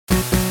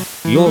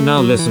You're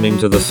now listening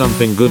to the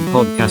Something Good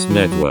Podcast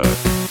Network.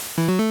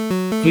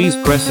 Please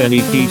press any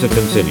key to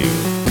continue.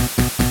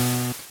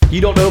 You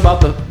don't know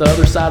about the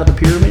other side of the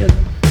pyramid?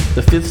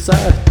 The fifth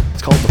side?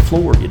 It's called the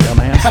floor, you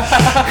dumbass.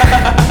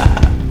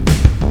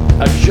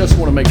 I just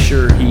want to make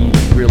sure he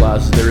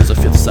realizes there is a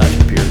fifth side to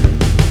the pyramid.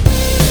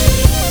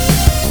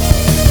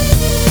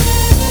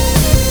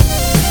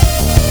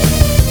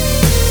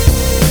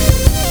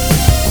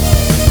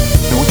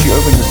 And once you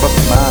open your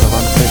fucking mind and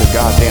understand the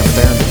goddamn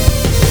pyramid.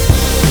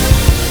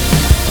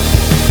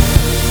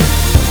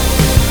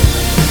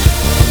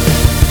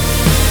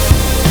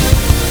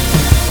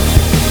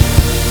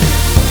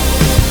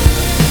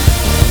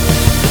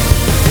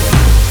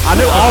 I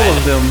know all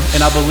of them,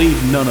 and I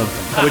believe none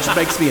of them, which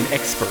makes me an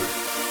expert.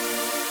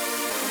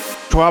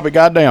 Well, be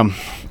goddamn.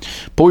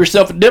 Pull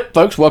yourself a dip,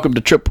 folks. Welcome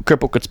to Triple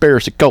Cripple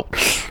Conspiracy Cult.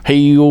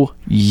 Hell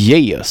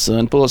yeah,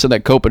 son. Pull us in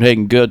that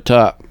Copenhagen good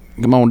top.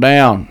 Come on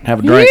down.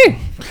 Have a drink. Yeah.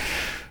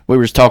 We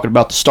were just talking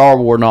about the Star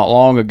Wars not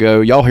long ago.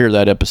 Y'all hear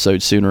that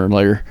episode sooner or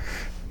later.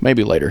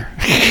 Maybe later.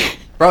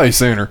 Probably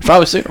sooner.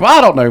 Well,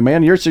 I don't know,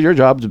 man. Your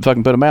job is to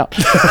fucking put them out.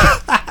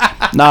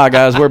 Nah,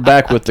 guys, we're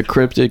back with the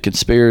Cryptid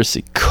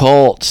Conspiracy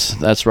Cult.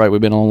 That's right,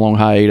 we've been on a long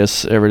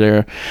hiatus over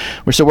there.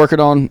 We're still working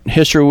on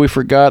History We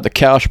Forgot, the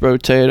couch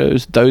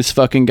potatoes, those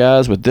fucking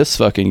guys with this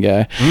fucking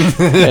guy,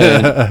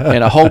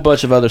 and a whole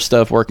bunch of other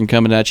stuff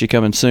coming at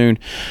you soon.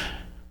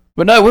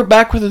 But no, we're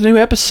back with a new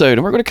episode,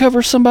 and we're going to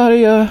cover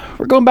somebody,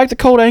 we're going back to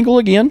Cold Angle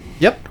again.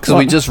 Yep, because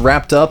we just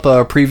wrapped up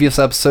a previous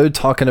episode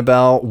talking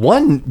about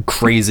one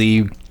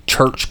crazy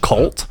church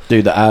cult.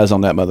 Dude, the eyes on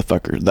that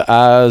motherfucker. The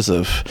eyes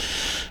of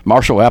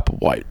Marshall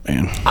Applewhite,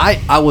 man.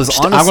 I was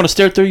honestly... I'm going to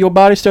stare through your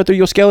body, stare through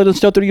your skeleton,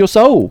 stare through your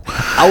soul.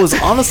 I was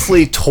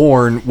honestly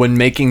torn when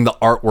making the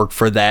artwork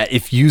for that,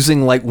 if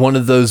using like one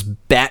of those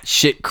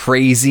batshit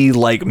crazy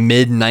like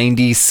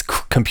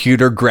mid-90s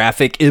computer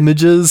graphic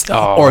images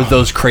or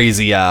those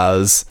crazy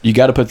eyes. You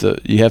have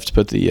to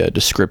put the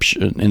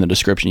description in the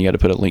description. You got to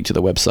put a link to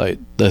the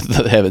website,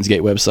 the Heaven's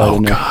Gate website. Oh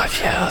God,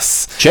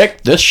 yes.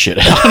 Check this shit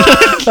out.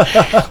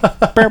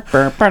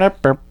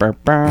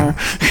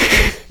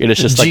 It's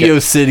just like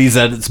GeoCities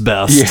at its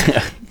best.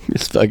 Yeah,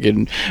 it's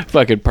fucking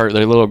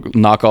their little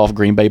knockoff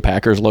Green Bay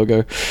Packers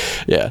logo.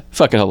 Yeah,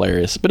 fucking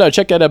hilarious. But no,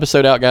 check that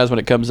episode out, guys, when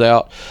it comes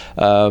out.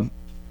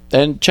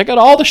 And check out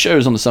all the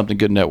shows on the Something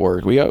Good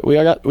Network. We got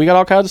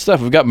all kinds of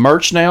stuff. We've got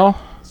merch now.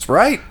 That's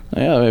right.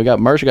 Yeah, we got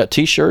merch. We got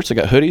t-shirts. We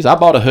got hoodies. I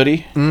bought a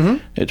hoodie.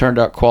 Mm-hmm. It turned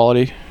out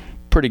quality,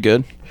 pretty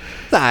good.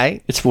 All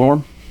right. It's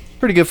warm.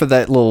 Pretty good for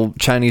that little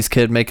Chinese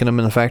kid making them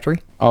in the factory.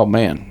 Oh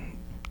man.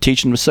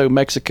 Teaching them so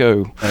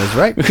Mexico. That's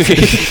right.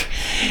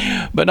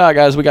 But no,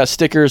 guys, we got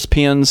stickers,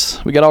 pins.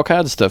 We got all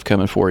kinds of stuff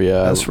coming for you.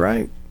 That's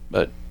right.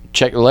 But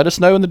let us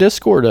know in the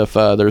Discord if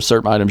there's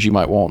certain items you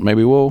might want.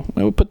 Maybe we'll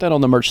put that on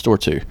the merch store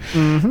too.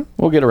 Mm-hmm.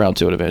 We'll get around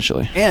to it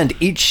eventually. And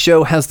each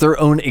show has their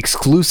own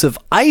exclusive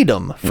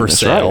item for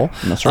sale.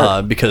 Right. That's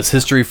right. Because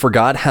History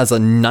Forgot has a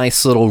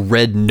nice little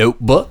red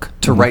notebook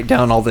to write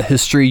down all the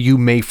history you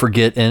may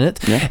forget in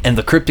it. Yeah. And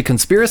the Cryptid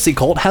Conspiracy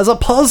Cult has a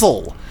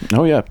puzzle.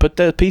 Oh yeah, put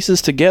the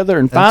pieces together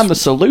and find the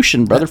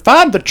solution, brother.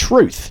 Find the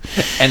truth.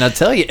 And I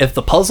tell you, if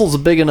the puzzle's a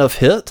big enough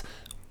hit,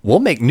 we'll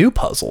make new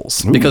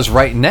puzzles. Ooh. Because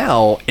right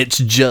now it's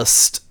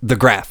just the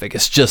graphic,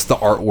 it's just the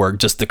artwork,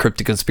 just the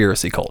Cryptid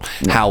Conspiracy Cult.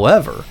 Yeah.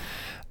 However,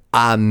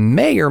 I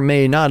may or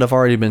may not have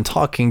already been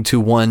talking to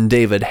one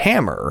David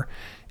Hammer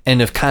and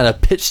have kind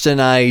of pitched an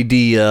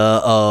idea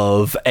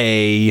of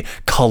a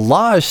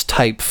collage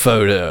type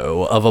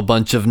photo of a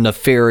bunch of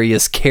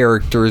nefarious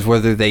characters,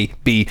 whether they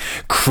be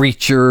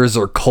creatures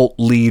or cult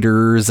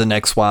leaders and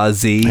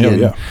XYZ. Hell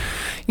yeah.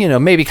 You know,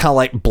 maybe kind of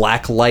like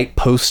blacklight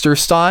poster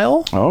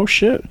style. Oh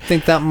shit! I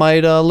think that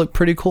might look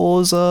pretty cool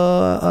as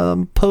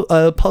a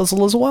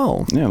puzzle as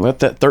well. Yeah, let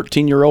that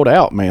 13-year-old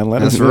out, man.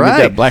 Let him get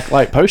that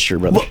blacklight poster,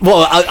 brother.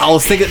 Well, I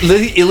was thinking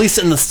at least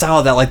in the style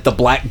of that, like the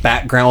black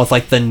background with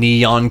like the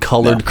neon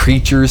colored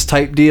creatures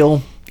type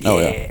deal. Oh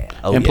yeah.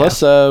 And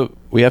plus,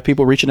 we have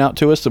people reaching out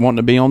to us that want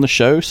to be on the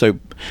show, so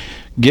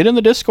get in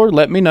the Discord,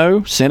 let me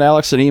know, send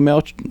Alex an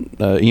email.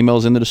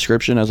 Email's in the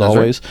description as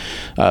always.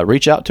 Right.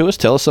 Reach out to us,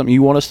 tell us something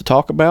you want us to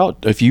talk about.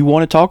 If you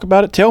want to talk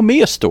about it, tell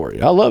me a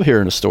story. I love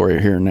hearing a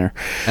story here and there.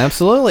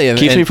 Absolutely.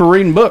 Keeps me from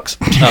reading books.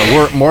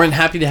 We're more than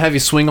happy to have you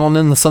swing on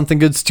in the Something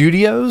Good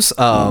Studios.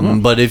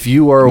 But if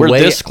you are we're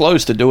this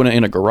close to doing it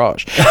in a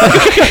garage.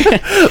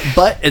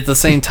 But at the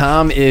same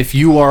time, if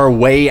you are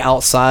way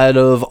outside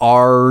of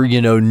our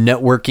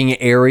networking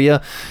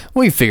area,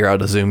 we figure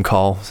out a Zoom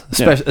call,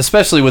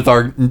 especially with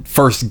our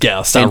first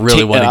guest. I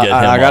really want to get him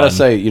I gotta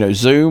say,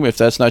 Zoom, if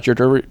that's not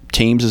your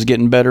Teams is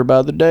getting better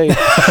by the day.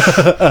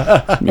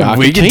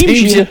 We can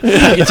Teams you.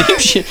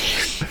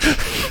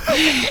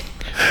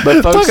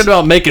 But folks, talking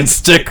about making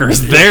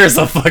stickers, there's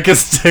a fucking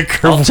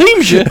sticker. I'll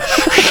Teams you.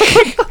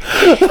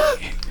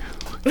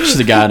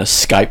 Just a guy in a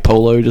Skype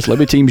polo. Just let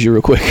me Teams you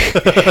real quick.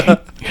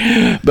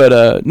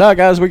 But no,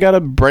 guys, we got a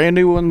brand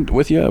new one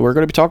with you. We're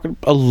going to be talking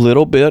a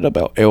little bit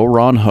about L.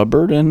 Ron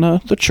Hubbard and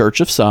the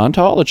Church of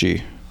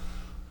Scientology.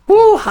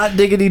 Woo, hot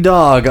diggity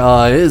dog.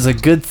 It is a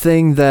good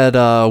thing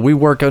that we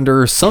work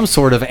under some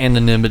sort of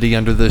anonymity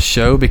under this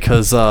show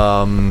because,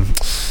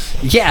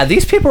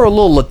 these people are a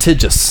little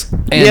litigious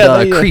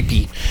and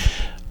creepy.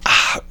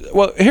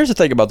 Well, here's the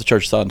thing about the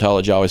Church of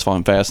Scientology I always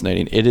find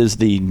fascinating. It is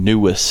the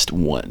newest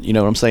one. You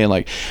know what I'm saying?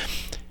 Like,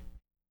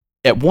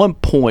 at one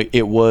point,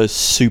 it was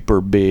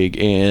super big.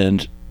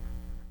 And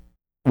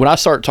when I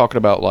start talking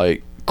about,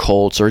 like,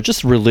 cults or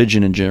just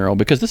religion in general,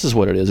 because this is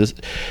what it is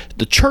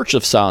the Church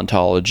of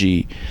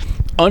Scientology,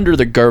 under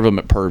the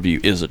government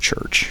purview, is a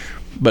church.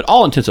 But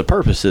all intents and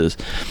purposes,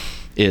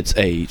 it's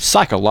a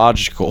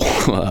psychological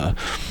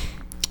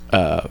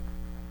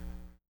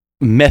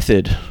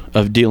method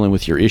of dealing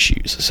with your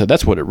issues. So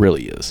that's what it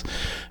really is.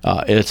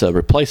 It's a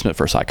replacement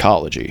for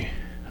psychology,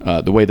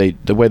 the way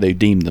they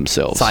deem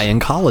themselves.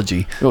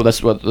 Scientology. Well,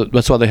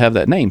 that's why they have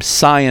that name,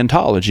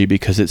 Scientology,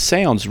 because it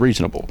sounds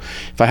reasonable.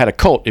 If I had a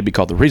cult, it'd be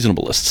called the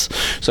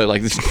Reasonableists. So,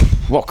 like,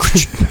 well,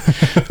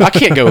 I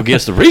can't go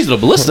against the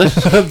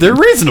Reasonableists. They're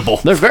reasonable.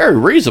 They're very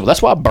reasonable.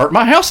 That's why I burnt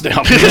my house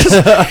down.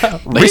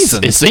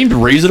 It seemed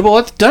reasonable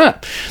at the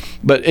time,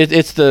 but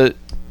it's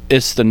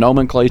the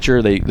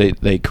nomenclature.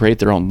 They create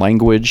their own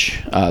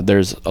language.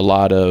 There's a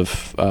lot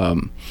of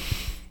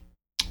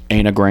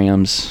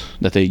anagrams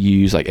that they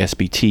use, like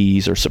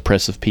SBTs or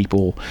suppressive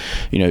people.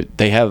 You know,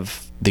 they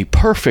have the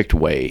perfect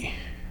way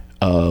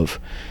of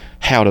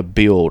how to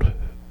build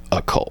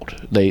a cult.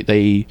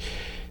 They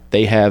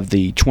have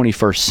the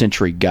 21st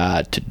century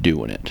guide to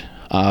doing it.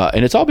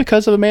 And it's all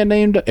because of a man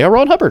named L.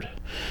 Ron Hubbard.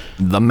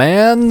 The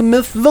man, the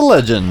myth, the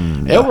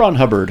legend. L. Ron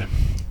Hubbard.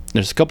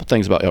 There's a couple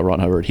things about L. Ron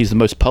Hubbard. He's the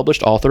most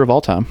published author of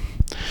all time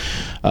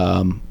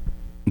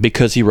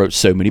because he wrote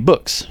so many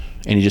books,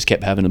 and he just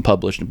kept having them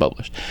published and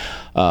published.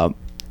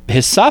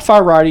 His sci-fi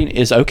writing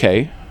is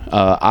okay.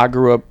 I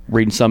grew up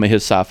reading some of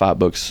his sci-fi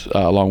books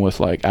along with,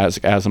 like,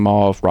 Isaac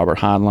Asimov, Robert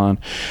Heinlein,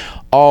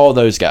 all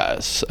those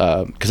guys,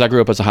 because I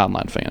grew up as a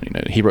Heinlein fan. You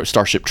know, he wrote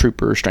Starship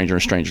Troopers, Stranger in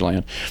a Strange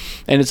Land,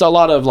 and it's a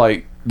lot of,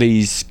 like,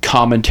 these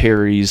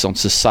commentaries on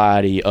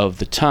society of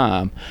the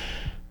time.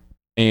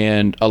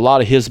 And a lot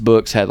of his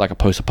books had, like, a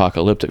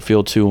post-apocalyptic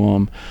feel to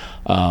them.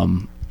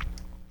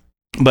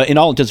 But in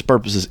all intents and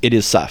purposes, it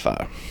is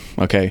sci-fi.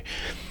 Okay?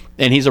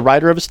 And he's a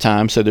writer of his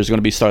time, so there's going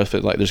to be stuff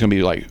like, there's going to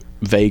be, like,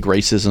 vague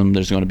racism,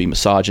 there's going to be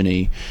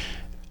misogyny,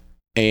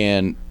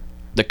 and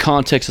the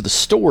context of the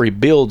story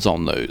builds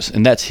on those,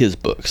 and that's his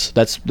books.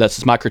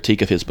 That's my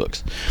critique of his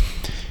books.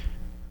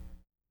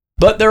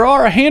 But there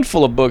are a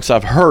handful of books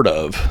I've heard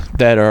of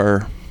that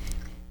are,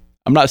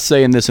 I'm not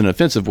saying this in an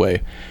offensive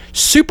way,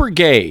 super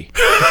gay.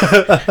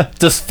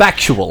 Just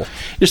factual.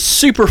 Just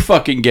super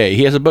fucking gay.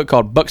 He has a book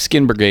called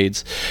Buckskin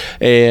Brigades,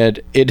 and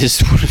it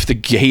is one of the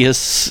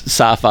gayest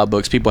sci-fi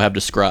books people have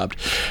described,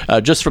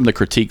 just from the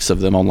critiques of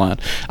them online.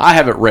 I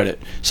haven't read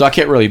it, so I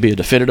can't really be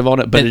definitive on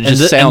it, but it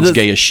just sounds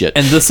gay as shit.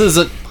 And this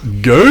isn't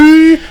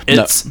gay,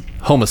 it's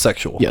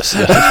homosexual. Yes.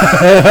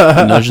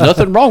 And there's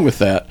nothing wrong with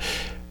that.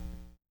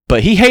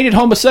 But he hated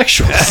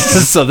homosexuals.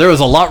 So there was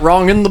a lot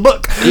wrong in the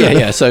book.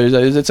 Yeah. So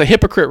it's a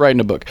hypocrite writing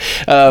a book.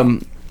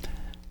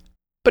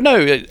 But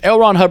no, L.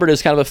 Ron Hubbard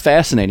is kind of a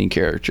fascinating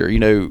character. You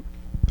know,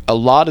 a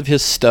lot of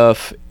his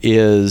stuff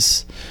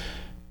is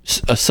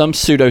some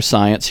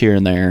pseudoscience here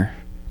and there.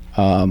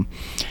 A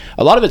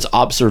lot of it's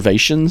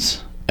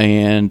observations,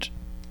 and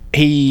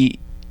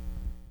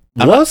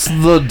what's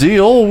the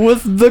deal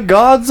with the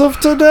gods of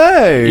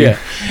today? Yeah,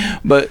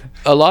 but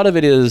a lot of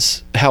it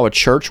is how a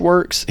church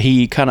works.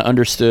 He kind of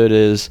understood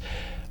as,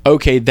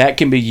 okay, that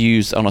can be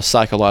used on a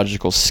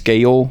psychological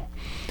scale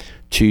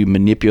to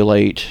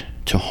manipulate,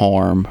 to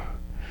harm,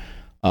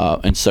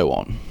 and so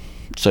on.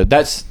 So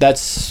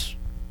that's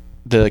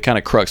the kind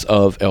of crux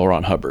of L.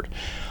 Ron Hubbard.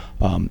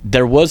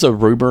 There was a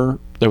rumor,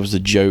 there was a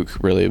joke,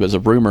 really. It was a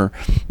rumor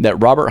that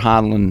Robert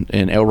Heinlein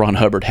and L. Ron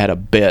Hubbard had a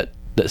bet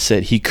that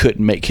said he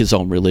couldn't make his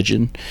own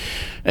religion.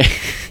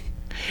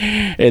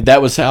 And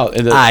that was how.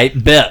 I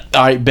bet.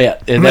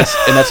 And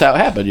that's how it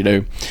happened, you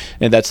know.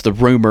 And that's the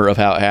rumor of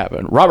how it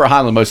happened. Robert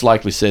Heinlein most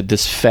likely said,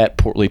 "This fat,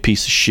 portly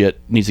piece of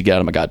shit needs to get out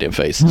of my goddamn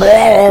face." I'm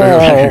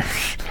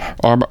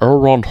L.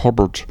 Ron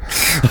Hubbard.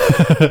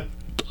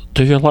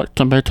 Do you like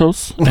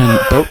tomatoes and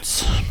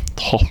boats?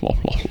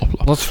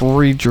 Let's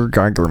read your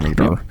Geiger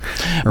meter.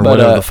 Yeah. Or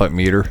whatever the fuck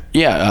meter.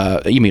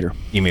 Yeah, E-meter.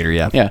 E-meter,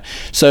 yeah. Yeah.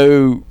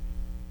 So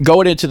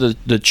going into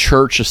the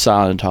Church of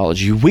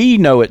Scientology, we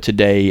know it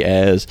today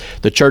as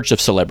the Church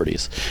of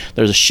Celebrities.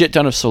 There's a shit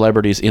ton of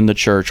celebrities in the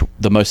church.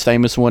 The most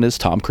famous one is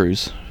Tom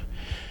Cruise,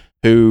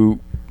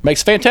 who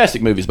makes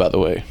fantastic movies, by the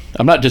way.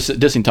 I'm not just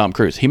dissing Tom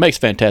Cruise. He makes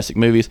fantastic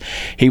movies.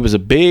 He was a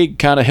big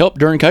kind of help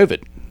during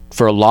COVID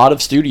for a lot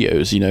of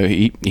studios. You know,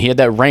 he had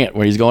that rant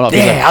where he's going off.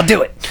 Yeah, I'll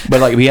do it. But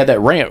like, he had that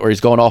rant where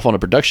he's going off on a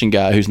production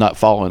guy who's not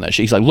following that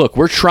shit. He's like, look,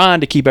 we're trying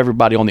to keep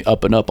everybody on the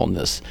up and up on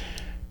this.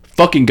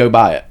 Fucking go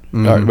buy it.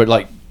 Mm-hmm. All right, but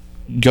like,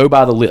 go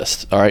by the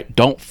list. All right,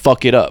 don't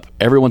fuck it up.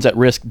 Everyone's at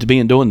risk to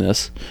being doing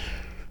this.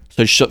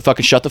 So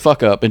fucking shut the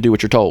fuck up and do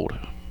what you're told.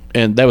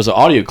 And there was an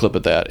audio clip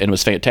of that, and it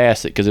was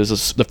fantastic because it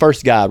was the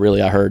first guy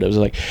really I heard. It was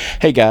like,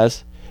 hey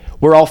guys,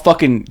 we're all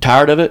fucking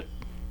tired of it.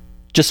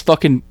 just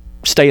fucking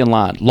stay in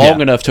line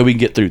long enough till we can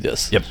get through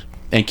this. Yep.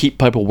 And keep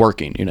people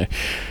working, you know.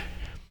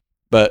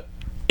 But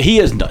he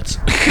is nuts.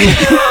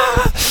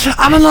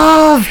 I'm in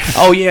love.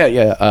 Oh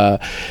yeah.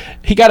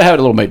 He got to have a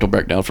little mental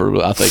breakdown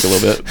for, I think, a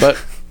little bit.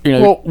 But you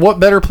know, Well, what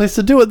better place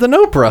to do it than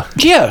Oprah?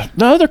 yeah,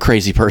 the other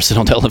crazy person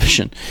on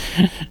television.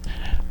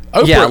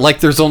 Oprah, Yeah, like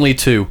there's only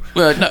two.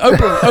 no,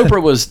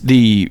 Oprah was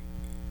the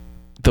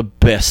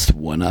best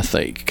one, I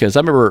think, because I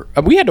remember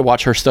we had to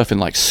watch her stuff in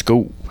like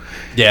school.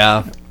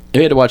 Yeah.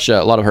 We had to watch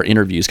a lot of her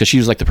interviews because she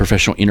was like the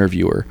professional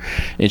interviewer,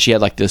 and she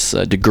had like this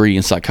degree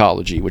in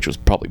psychology, which was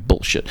probably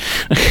bullshit.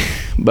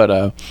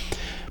 But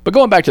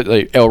going back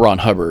to L. Ron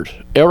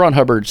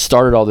Hubbard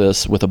started all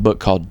this with a book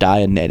called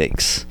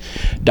Dianetics.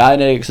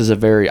 Dianetics is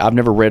I've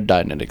never read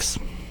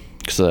Dianetics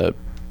because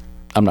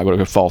I'm not going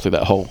to fall through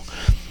that hole.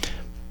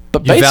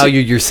 But You value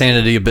your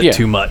sanity a bit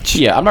too much.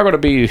 Yeah, I'm not going to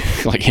be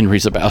like Henry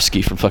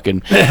Zabowski from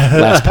fucking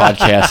last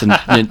podcast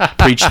and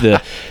preach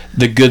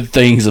the good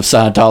things of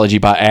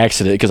Scientology by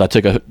accident because I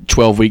took a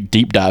 12-week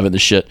deep dive in the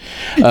shit.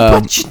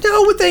 But you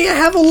know, they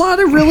have a lot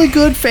of really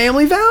good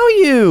family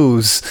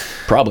values.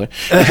 Probably.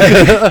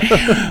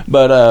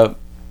 But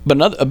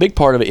a big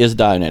part of it is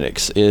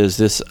Dianetics, is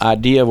this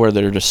idea where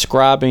they're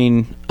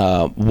describing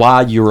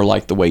why you're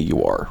like the way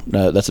you are.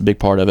 That's a big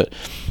part of it.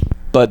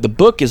 But the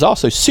book is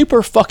also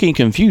super fucking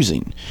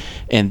confusing.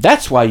 And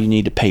that's why you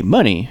need to pay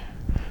money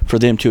for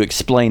them to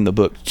explain the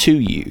book to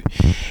you.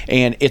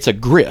 And it's a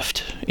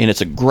grift, and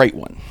it's a great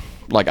one.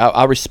 Like,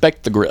 I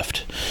respect the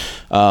grift.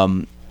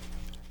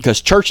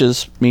 Because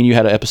churches, I mean, you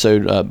had an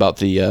episode about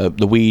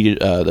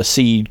the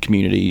seed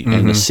community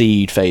and the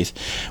seed faith,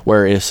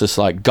 where it's just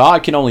like,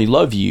 God can only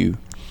love you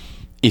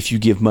if you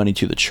give money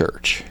to the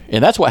church.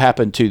 And that's what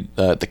happened to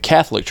the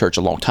Catholic Church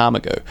a long time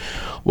ago,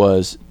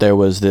 was there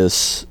was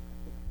this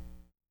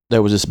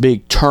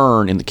big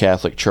turn in the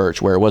Catholic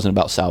Church where it wasn't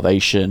about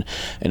salvation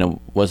and it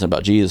wasn't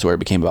about Jesus, where it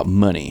became about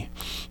money.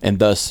 And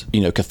thus,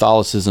 you know,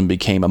 Catholicism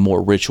became a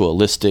more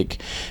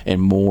ritualistic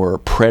and more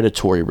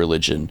predatory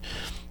religion.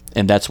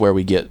 And that's where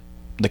we get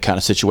the kind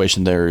of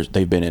situation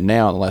they've been in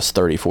now in the last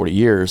 30, 40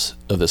 years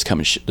of this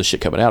shit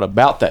coming out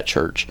about that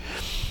church.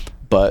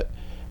 But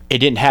it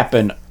didn't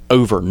happen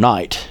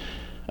overnight.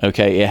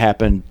 Okay, it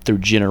happened through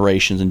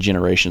generations and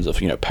generations of,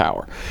 you know,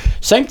 power.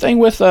 Same thing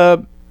with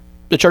the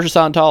Church of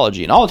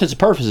Scientology. In all intents and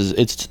purposes,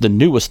 it's the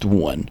newest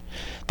one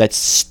that's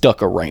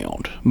stuck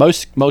around.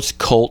 Most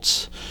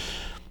cults,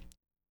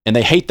 and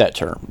they hate that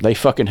term. They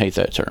fucking hate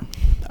that term.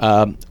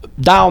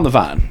 Die on the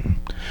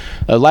vine.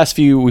 Last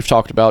few we've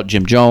talked about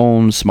Jim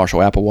Jones, Marshall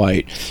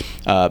Applewhite.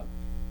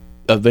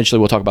 Eventually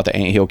we'll talk about the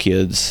Ant Hill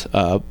kids.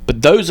 But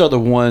those are the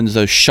ones,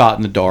 those shot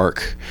in the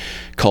dark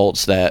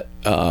cults that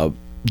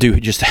do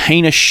just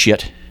heinous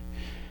shit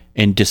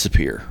and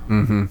disappear.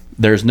 Mm-hmm.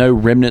 There's no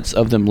remnants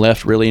of them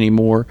left really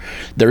anymore.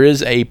 There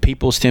is a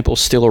People's Temple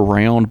still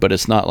around, but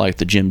it's not like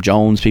the Jim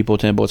Jones People's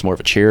Temple. It's more of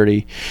a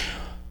charity.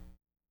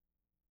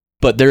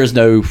 But there is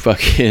no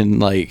fucking,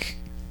 like,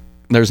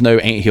 there's no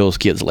Ant Hills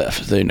kids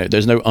left.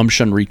 There's no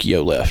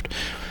Shanrikyo left.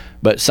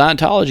 But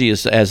Scientology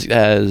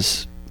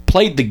has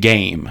played the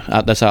game.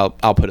 That's how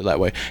I'll put it that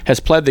way. Has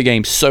played the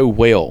game so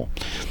well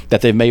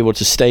that they've been able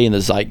to stay in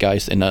the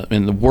zeitgeist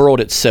in the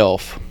world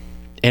itself,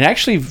 and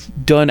actually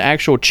done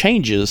actual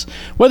changes,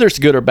 whether it's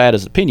good or bad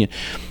is opinion,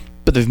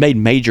 but they've made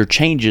major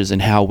changes in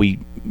how we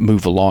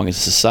move along as a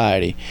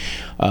society.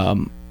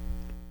 A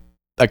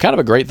kind of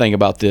a great thing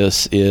about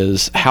this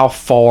is how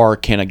far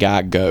can a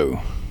guy go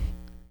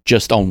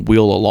just on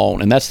will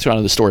alone? And that's kind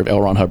of the story of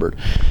L. Ron Hubbard,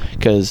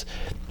 because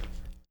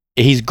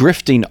he's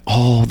grifting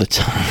all the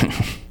time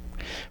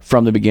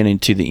from the beginning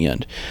to the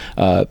end.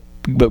 But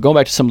going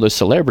back to some of those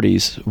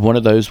celebrities, one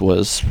of those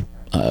was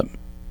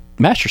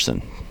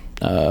Masterson.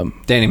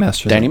 Danny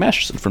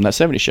Masterson from that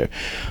 70s show.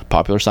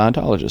 Popular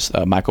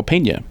Scientologist. Michael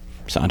Pena,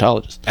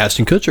 Scientologist.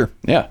 Ashton Kutcher.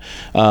 Yeah.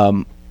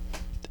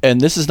 And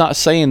this is not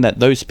saying that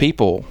those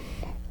people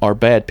are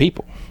bad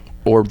people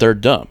or they're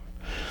dumb.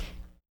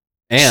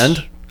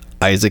 And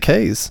Isaac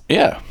Hayes.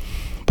 Yeah.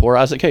 Poor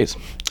Isaac Hayes.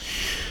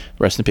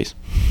 Rest in peace.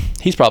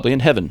 He's probably in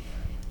heaven.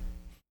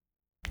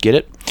 Get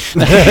it?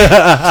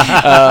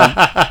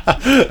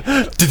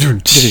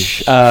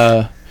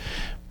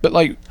 But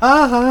like,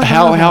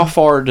 how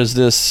far does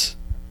this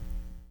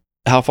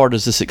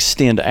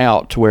extend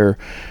out to where?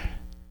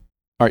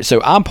 All right,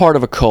 so I'm part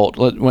of a cult.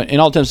 In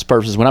all intents and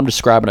purposes, when I'm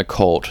describing a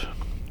cult,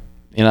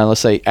 let's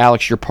say,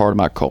 Alex, you're part of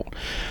my cult.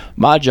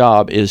 My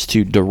job is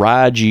to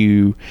deride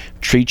you,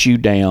 treat you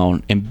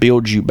down, and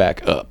build you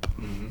back up.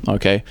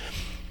 Okay,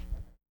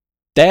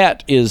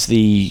 that is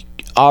the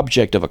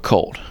object of a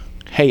cult.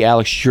 Hey,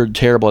 Alex, you're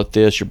terrible at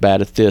this. You're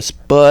bad at this,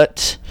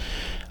 but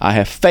I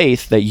have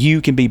faith that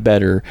you can be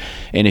better,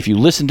 and if you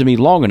listen to me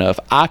long enough,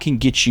 I can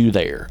get you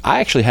there. I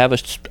actually have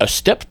a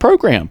stepped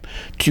program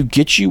to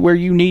get you where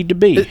you need to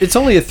be. It's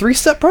only a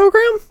 3-step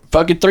program?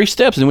 fucking 3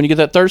 steps, and when you get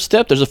that 3rd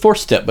step, there's a 4th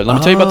step. But let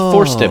me tell you about the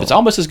 4th step. It's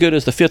almost as good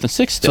as the 5th and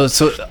 6th step.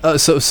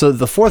 So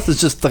the 4th is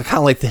just kind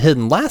of like the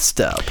hidden last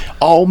step.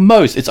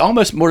 Almost. It's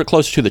almost more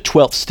closer to the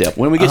 12th step.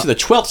 When we get to the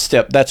 12th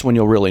step, that's when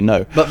you'll really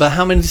know. But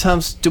how many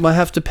times do I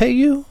have to pay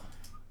you?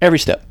 Every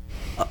step.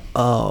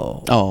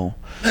 Oh.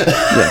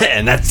 Yeah.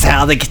 And that's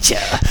how they get you.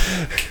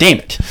 Damn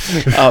it.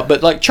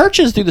 But like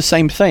churches do the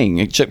same thing.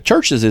 Except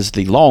churches is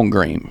the long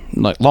game.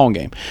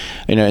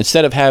 You know,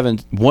 instead of having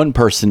one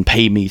person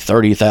pay me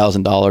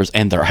 $30,000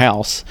 and their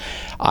house,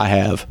 I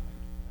have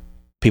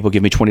people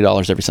give me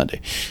 $20 every Sunday.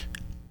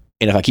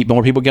 And if I keep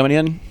more people coming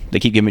in, they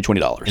keep giving me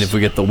 $20. And if we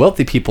get the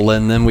wealthy people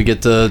in, then we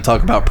get to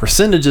talk about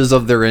percentages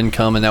of their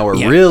income, and now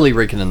we're really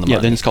raking in the money. Yeah,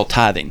 then it's called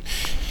tithing.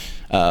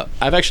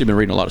 I've actually been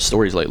reading a lot of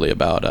stories lately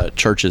about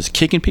churches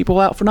kicking people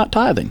out for not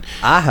tithing.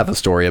 I have a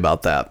story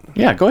about that.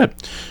 Yeah, go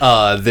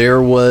ahead.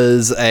 There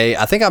was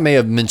I think I may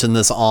have mentioned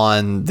this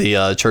on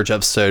the church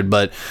episode,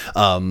 but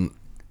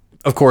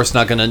of course,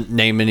 not going to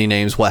name any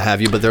names, what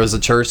have you, but there was a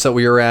church that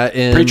we were at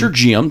in... Preacher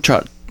Jim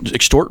tried to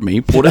extort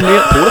me, pulled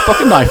a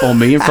fucking knife on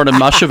me in front of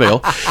my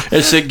Chevelle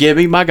and said, give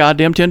me my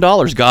goddamn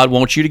 $10. God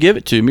wants you to give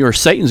it to me or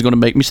Satan's going to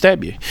make me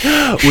stab you.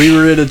 We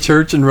were at a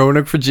church in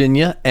Roanoke,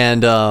 Virginia,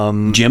 and...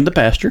 Jim the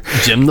pastor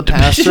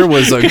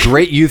was a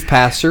great youth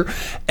pastor,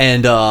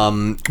 and...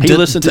 he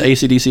listened to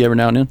AC/DC every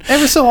now and then.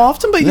 Every so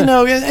often, but, you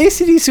know,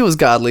 AC/DC was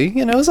godly.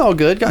 You know, it was all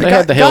good. They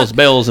had the Hell's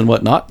Bells and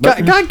whatnot.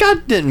 But,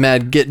 God didn't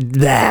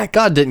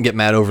get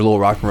mad over a little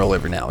rock and roll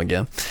every now and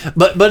again.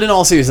 But in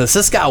all seriousness,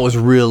 this guy was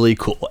really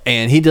cool,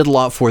 and he did a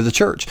lot for the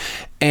church.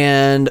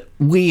 And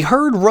we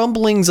heard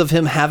rumblings of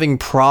him having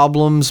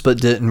problems, but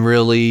didn't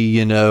really,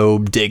 you know,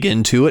 dig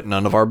into it.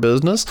 None of our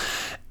business.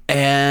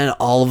 And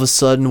all of a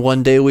sudden,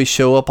 one day we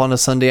show up on a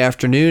Sunday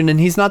afternoon and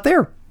he's not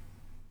there.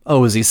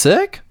 Oh, is he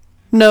sick?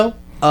 No.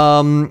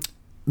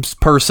 This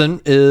person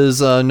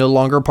is no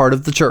longer part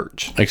of the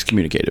church.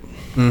 Excommunicated.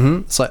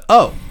 Mm-hmm. It's like,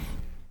 oh,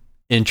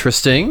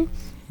 interesting.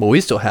 Well,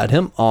 we still had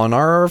him on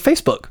our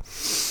Facebook.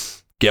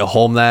 Get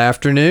home that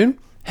afternoon.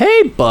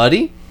 Hey,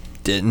 buddy.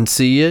 Didn't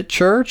see you at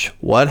church.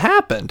 What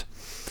happened?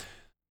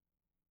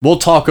 We'll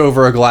talk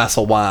over a glass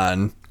of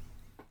wine.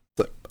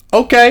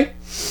 Okay.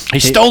 He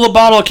stole a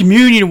bottle of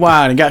communion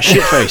wine and got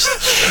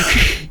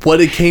shit-faced.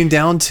 What it came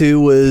down to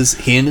was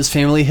he and his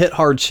family hit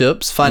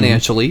hardships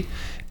financially,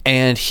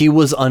 and he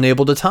was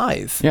unable to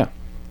tithe. Yeah.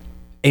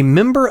 A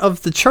member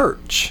of the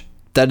church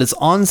that is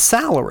on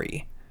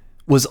salary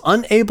was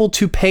unable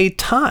to pay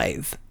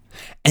tithe.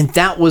 And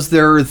that was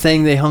their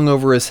thing they hung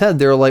over his head.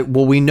 They're like,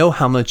 well, we know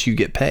how much you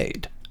get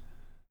paid.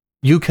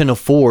 You can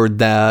afford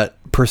that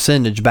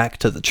percentage back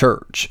to the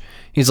church.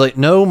 He's like,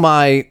 no,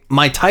 my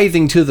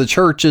tithing to the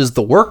church is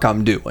the work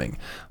I'm doing.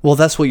 Well,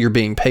 that's what you're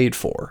being paid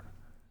for.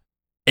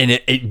 And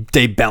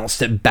they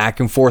bounced it back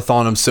and forth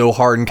on him so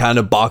hard and kind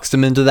of boxed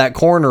him into that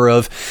corner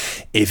of,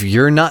 if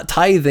you're not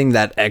tithing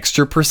that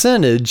extra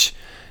percentage,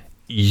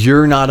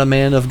 you're not a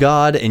man of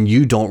God and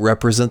you don't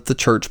represent the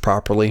church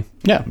properly.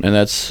 Yeah, and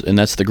that's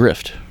the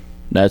grift.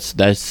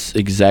 That's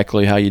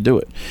exactly how you do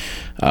it.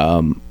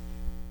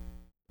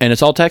 And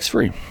it's all tax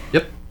free.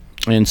 Yep.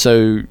 And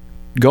so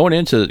going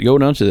into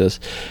this,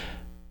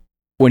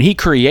 when he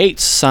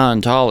creates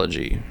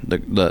Scientology,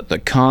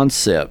 the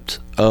concept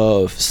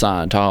of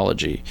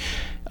Scientology,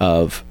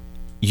 of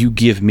you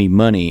give me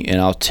money and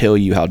I'll tell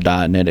you how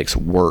Dianetics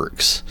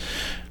works,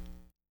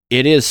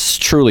 it is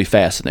truly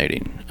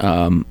fascinating,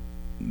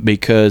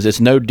 because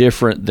it's no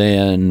different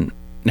than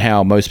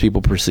how most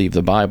people perceive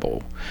the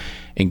Bible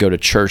and go to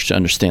church to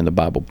understand the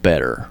Bible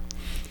better.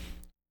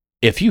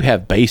 If you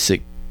have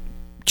basic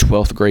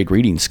 12th grade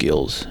reading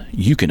skills,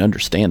 you can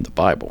understand the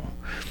Bible.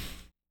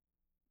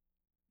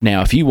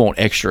 Now, if you want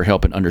extra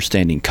help in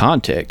understanding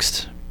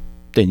context,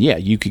 then yeah,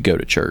 you could go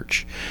to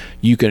church.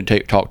 You can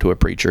talk to a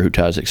preacher who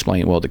tries to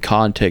explain, well, the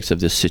context of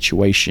this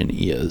situation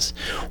is,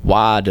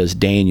 why does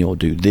Daniel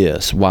do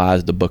this? Why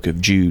does the book of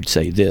Jude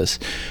say this?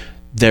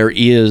 There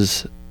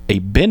is a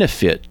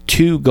benefit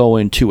to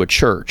going to a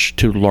church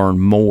to learn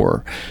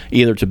more,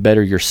 either to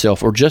better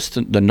yourself or just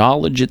the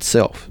knowledge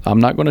itself.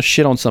 I'm not going to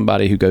shit on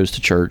somebody who goes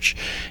to church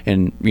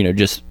and, you know,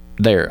 just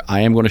there.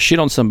 I am going to shit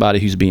on somebody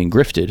who's being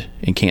grifted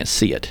and can't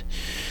see it.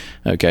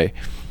 Okay.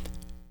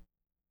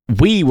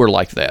 We were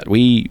like that.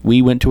 We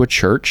went to a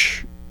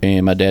church,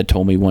 and my dad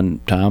told me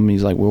one time,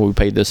 he's like, well, we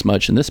paid this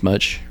much and this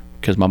much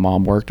because my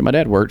mom worked and my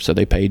dad worked, so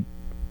they paid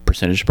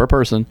percentage per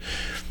person.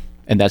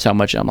 And that's how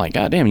much. I'm like,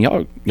 God damn,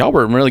 y'all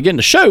weren't really getting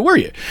the show, were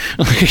you?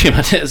 My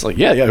dad's like,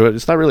 yeah,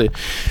 it's not really.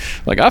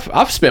 Like,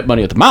 I've spent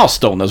money at the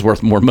Milestone that's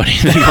worth more money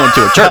than going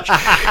to a church.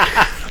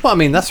 Well, I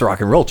mean, that's a rock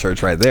and roll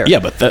church right there. Yeah,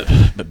 but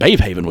Babe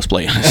Haven was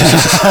playing.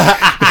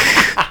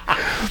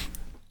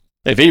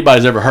 If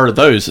anybody's ever heard of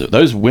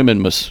those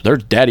women their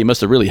daddy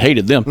must have really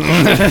hated them.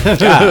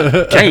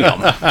 God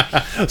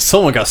damn.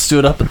 Someone got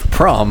stood up at the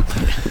prom.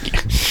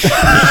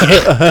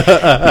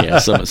 Yeah,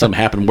 something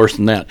happened worse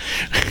than that.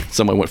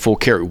 Someone went full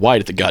Carrie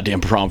White at the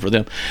goddamn prom for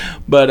them.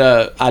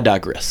 But I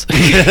digress.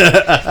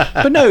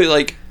 But no,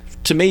 like,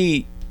 to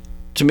me,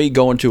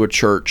 going to a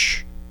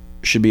church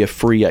should be a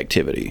free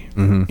activity.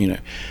 Mm-hmm. You know,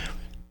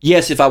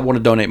 yes, if I want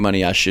to donate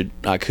money, I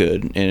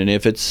could. And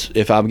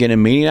if I'm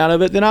getting meaning out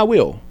of it, then I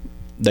will.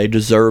 They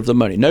deserve the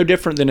money. No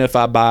different than if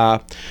I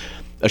buy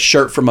a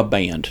shirt from a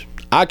band.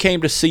 I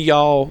came to see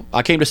y'all.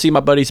 I came to see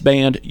my buddy's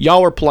band.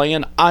 Y'all were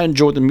playing. I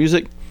enjoyed the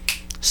music.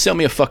 Sell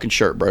me a fucking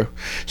shirt, bro.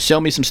 Sell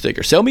me some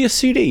stickers. Sell me a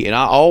CD. And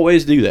I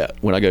always do that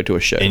when I go to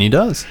a show. And he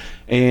does.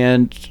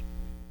 And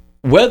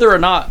whether or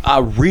not I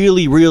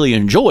really, really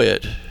enjoy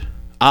it,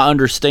 I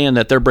understand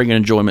that they're bringing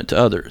enjoyment to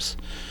others.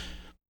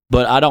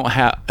 But I don't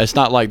have, it's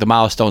not like the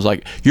milestone's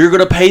like, you're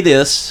going to pay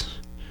this.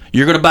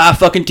 You're going to buy a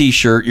fucking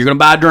t-shirt. You're going to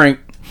buy a drink.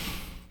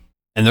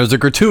 And there's a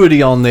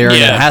gratuity on there, and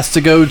it has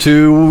to go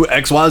to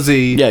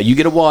XYZ. Yeah, you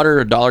get a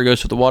water, $1 goes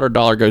to the water,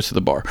 $1 goes to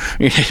the bar.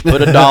 You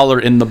put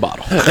 $1 in the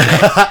bottle.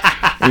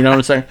 You know what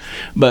I'm saying?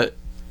 But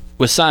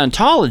with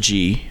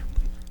Scientology,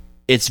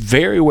 it's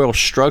very well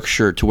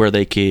structured to where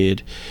they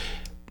could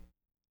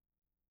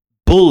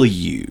bully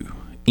you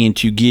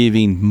into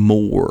giving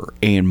more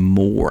and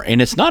more.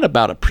 And it's not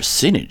about a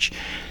percentage.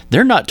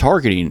 They're not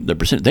targeting the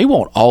percentage. They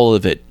want all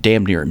of it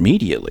damn near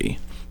immediately.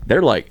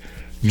 They're like,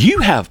 you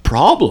have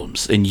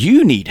problems and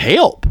you need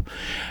help.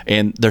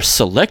 And their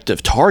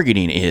selective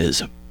targeting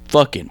is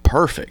fucking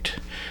perfect.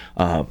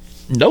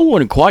 No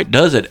one quite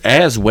does it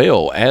as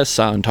well as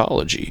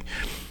Scientology.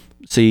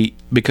 See,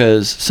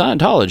 because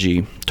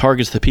Scientology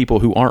targets the people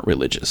who aren't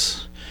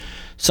religious.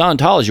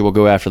 Scientology will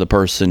go after the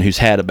person who's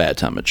had a bad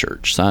time at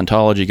church.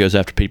 Scientology goes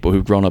after people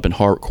who've grown up in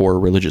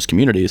hardcore religious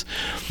communities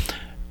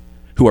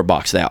who are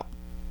boxed out.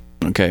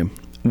 Okay.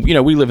 You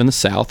know, we live in the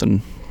South,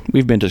 and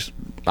I've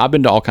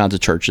been to all kinds of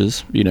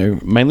churches, you know,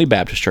 mainly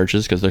Baptist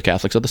churches because they're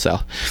Catholics of the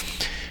South.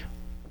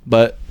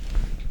 But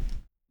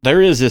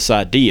there is this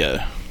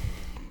idea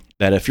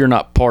that if you're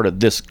not part of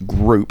this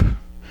group,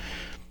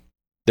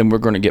 then we're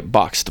going to get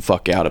boxed the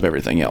fuck out of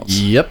everything else.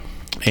 Yep.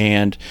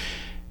 And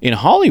in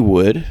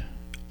Hollywood,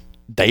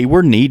 they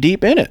were knee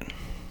deep in it.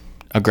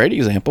 A great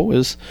example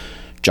is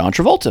John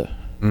Travolta.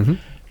 Mm-hmm.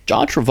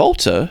 John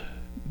Travolta,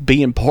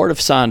 being part of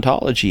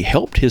Scientology,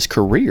 helped his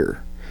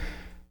career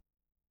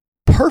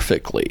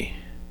perfectly.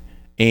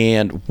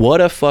 And what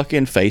a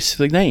fucking face to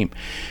the name.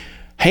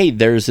 Hey,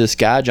 there's this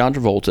guy, John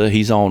Travolta.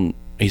 He's on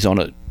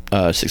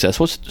a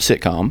successful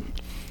sitcom.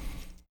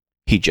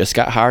 He just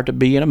got hired to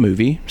be in a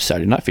movie,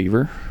 Saturday Night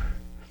Fever.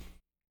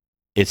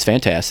 It's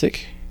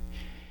fantastic.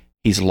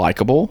 He's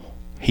likable.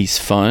 He's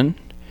fun.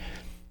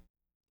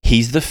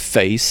 He's the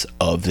face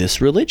of this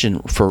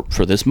religion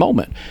for this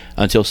moment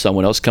until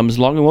someone else comes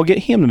along and we'll get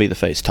him to be the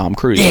face. Tom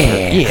Cruise.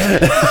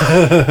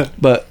 Yeah.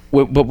 But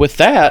with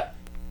that,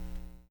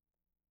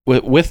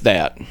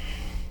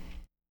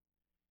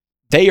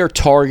 they are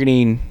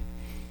targeting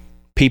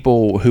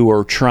people who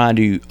are trying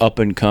to up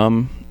and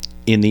come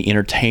in the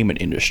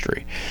entertainment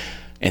industry.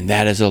 And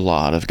that is a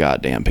lot of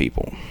goddamn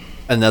people.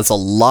 And that's a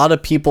lot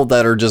of people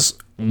that are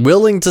just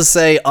willing to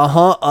say,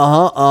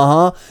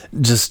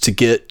 just to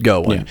get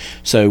going. Yeah.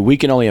 So we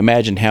can only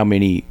imagine how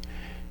many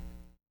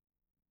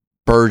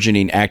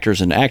burgeoning actors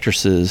and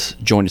actresses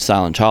joined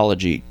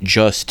Scientology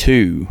just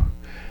to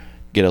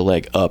get a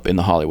leg up in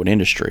the Hollywood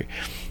industry.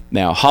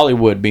 Now,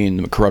 Hollywood being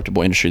the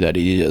corruptible industry that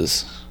it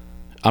is,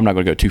 I'm not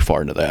going to go too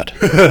far into that.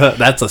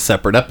 That's a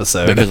separate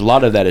episode. Because a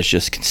lot of that is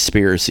just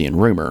conspiracy and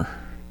rumor.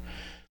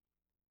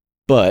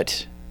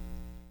 But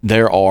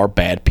there are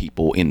bad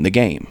people in the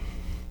game.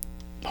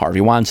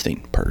 Harvey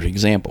Weinstein, perfect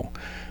example.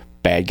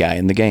 Bad guy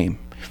in the game.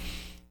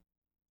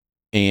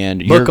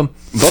 And book him.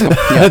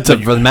 Yeah,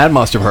 for the Mad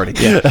Monster Party.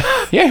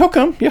 Yeah, he'll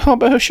come. Yeah,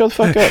 he'll show the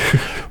fuck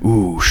up.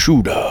 Ooh,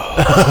 shooter.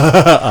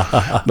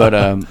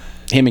 But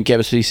him and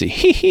Kevin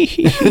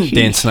Spacey.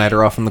 Dan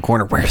Snyder off in the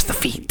corner. Where's the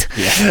feet?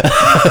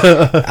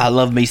 Yeah. I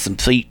love me some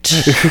feet.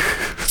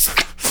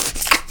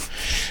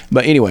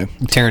 But anyway,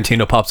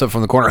 Tarantino pops up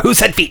from the corner. Who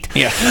said feet?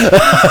 Yeah.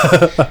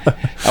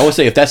 I would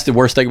say if that's the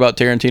worst thing about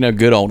Tarantino,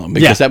 good on him,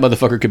 because that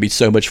motherfucker could be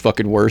so much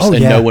fucking worse,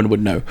 and no one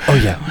would know. Oh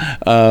yeah.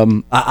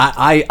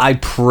 I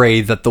pray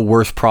that the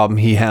worst problem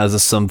he has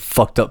is some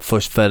fucked up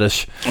foot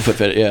fetish. Foot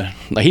fetish, yeah.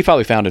 Like, he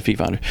probably found a feet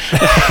finder.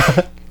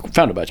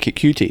 Found it by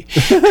QT.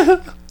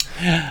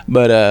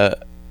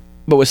 But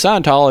with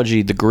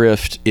Scientology, the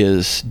grift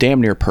is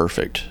damn near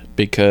perfect.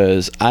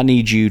 Because I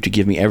need you to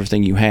give me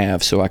everything you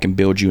have so I can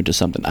build you into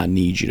something I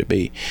need you to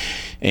be.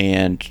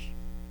 And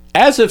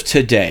as of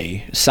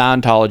today,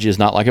 Scientology is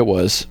not like it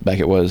was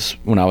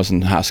when I was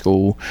in high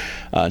school,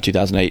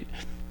 2008.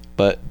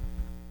 But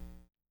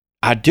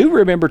I do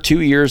remember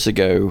 2 years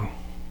ago,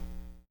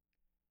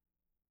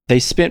 they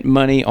spent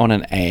money on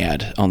an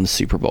ad on the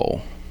Super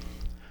Bowl.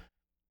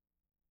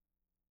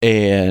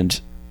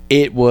 And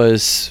it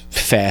was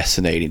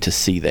fascinating to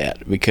see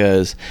that,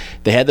 because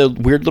they had the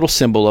weird little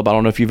symbol up. I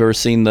don't know if you've ever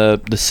seen the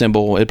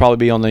symbol. It'd probably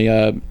be on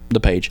the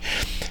page.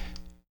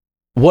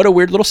 What a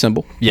weird little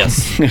symbol.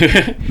 Yes.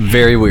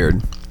 Very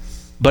weird.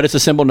 But it's a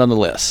symbol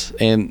nonetheless.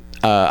 And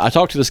I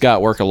talked to this guy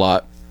at work a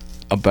lot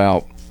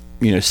about,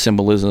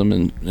 symbolism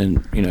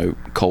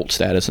and cult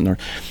status.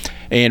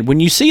 And when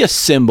you see a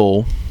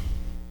symbol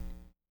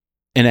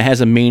and it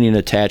has a meaning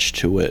attached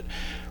to it,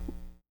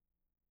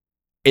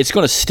 it's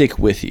going to stick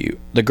with you.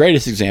 The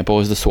greatest example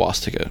is the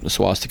swastika. The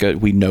swastika,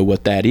 we know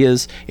what that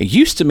is. It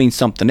used to mean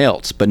something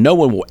else, but no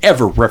one will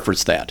ever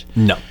reference that.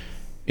 No.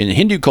 In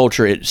Hindu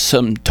culture, it's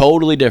something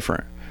totally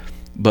different,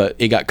 but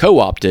it got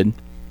co-opted,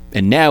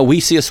 and now we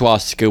see a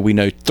swastika, we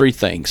know three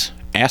things: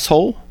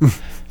 asshole,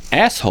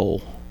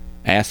 asshole,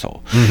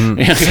 asshole.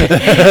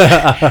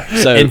 Mm-hmm.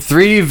 So in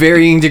 3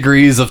 varying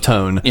degrees of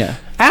tone. yeah,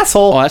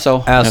 Asshole,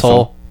 asshole,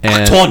 asshole,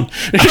 and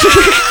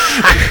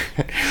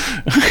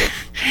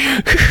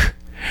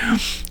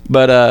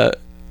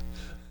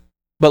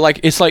but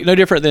like it's like no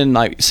different than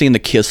like seeing the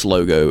Kiss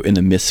logo and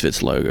the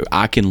Misfits logo.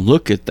 I can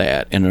look at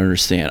that and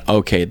understand,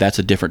 okay, that's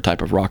a different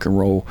type of rock and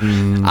roll.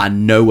 I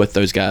know what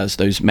those guys,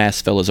 those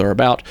masked fellas are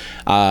about.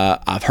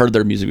 I've heard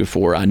their music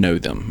before. I know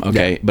them.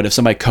 Okay. But if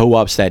somebody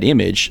co-ops that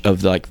image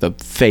of like the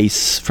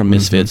face from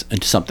Misfits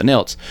into something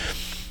else,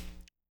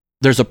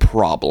 there's a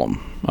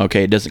problem.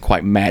 Okay. It doesn't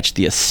quite match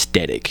the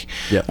aesthetic.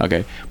 Yeah.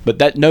 Okay. But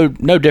that no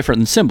different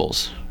than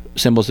symbols.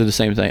 Symbols do the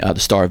same thing. The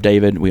Star of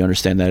David, we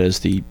understand that as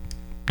the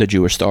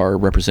Jewish star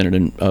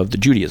representative of the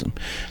Judaism.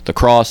 The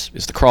cross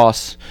is the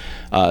cross.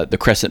 The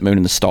crescent moon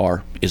and the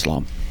star,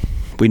 Islam.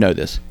 We know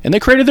this. And they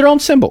created their own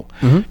symbol.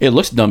 It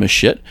looks dumb as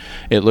shit.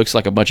 It looks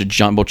like a bunch of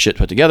jumbled shit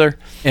put together.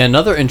 And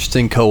another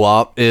interesting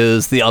co-op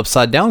is the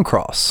upside down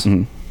cross.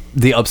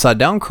 The upside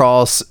down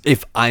cross,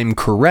 if I'm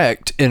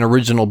correct, in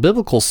original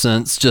biblical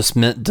sense, just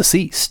meant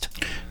deceased.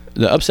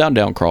 The upside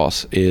down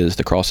cross is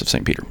the cross of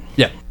St. Peter.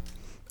 Yeah.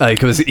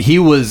 Because he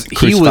was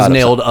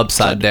nailed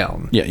upside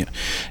down. Yeah.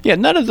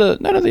 None of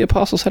the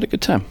apostles had a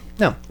good time.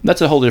 No,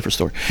 that's a whole different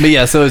story. But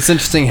yeah, so it's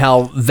interesting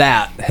how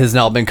that has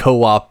now been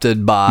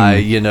co-opted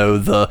by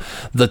the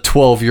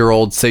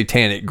 12-year-old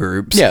satanic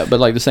groups. Yeah, but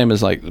like the same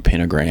as like the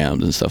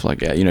pentagrams and stuff like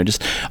that.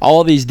 Just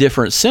all these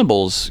different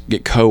symbols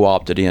get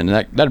co-opted in.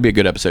 And that'd be a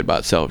good episode by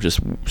itself. Just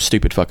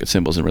stupid fucking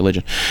symbols in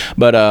religion.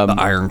 But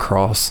the Iron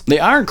Cross.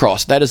 The Iron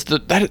Cross. That is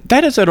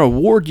an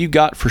award you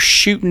got for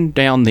shooting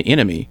down the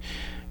enemy.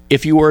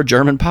 If you were a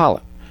German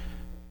pilot.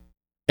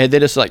 And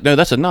then it's like, no,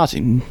 that's a Nazi.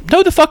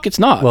 No, the fuck it's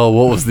not. Well,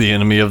 what was the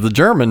enemy of the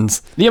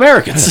Germans? The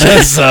Americans.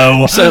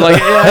 So like,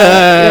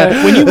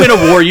 when you win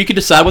a war, you can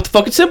decide what the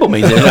fucking symbol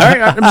means. All right,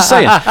 I'm just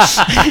saying.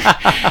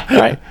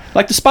 All right,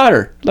 like the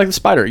spider.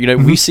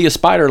 We see a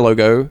spider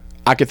logo.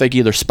 I could think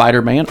either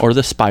Spider-Man or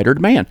the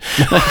Spidered Man.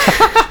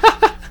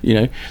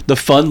 The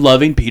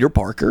fun-loving Peter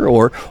Parker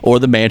or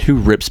the man who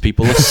rips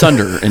people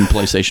asunder in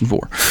PlayStation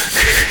 4.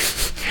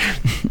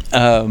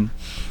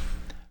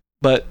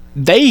 But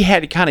they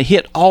had kind of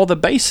hit all the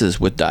bases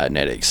with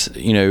Dianetics.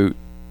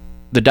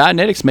 The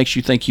Dianetics makes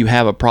you think you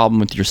have a problem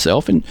with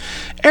yourself, and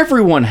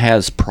everyone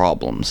has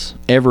problems.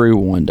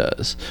 Everyone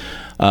does.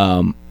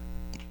 But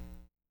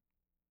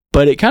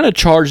it kind of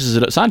charges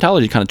it up.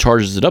 Scientology kind of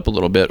charges it up a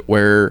little bit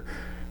where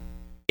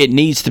it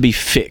needs to be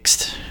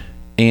fixed.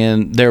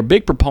 And they're a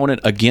big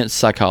proponent against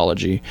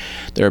psychology.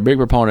 They're a big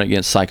proponent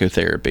against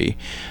psychotherapy.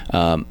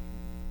 A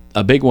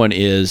big one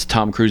is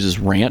Tom Cruise's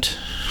rant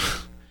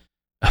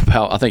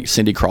about, I think,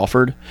 Cindy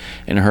Crawford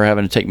and her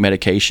having to take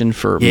medication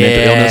for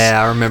mental illness.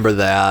 Yeah, I remember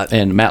that.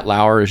 And Matt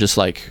Lauer is just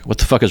like, what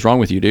the fuck is wrong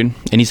with you, dude?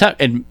 And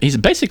he's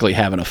basically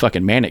having a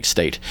fucking manic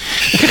state.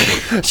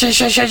 She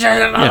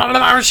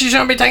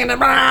shouldn't be taking it.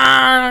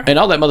 And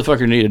all that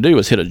motherfucker needed to do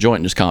was hit a joint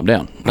and just calm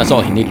down. That's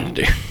all he needed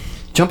to do.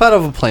 Jump out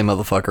of a plane,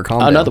 motherfucker.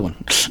 Calm down. Another one.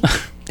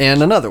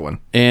 And another one.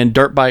 And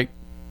dirt bike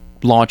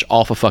launch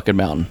off a fucking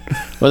mountain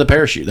with a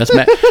parachute. That's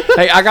Matt.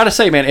 Hey, I gotta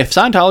say, man, if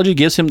Scientology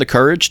gives him the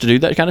courage to do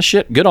that kind of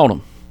shit, good on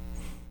him.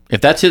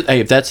 If that's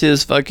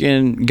his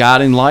fucking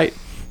guiding light,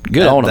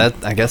 good on him.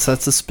 I guess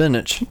that's the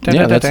spinach.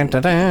 Yeah, take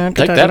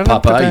that,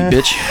 Popeye, you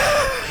bitch.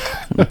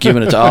 I'm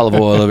giving it to olive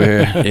oil over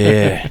here.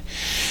 Yeah.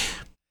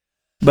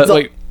 But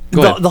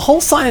the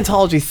whole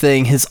Scientology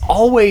thing has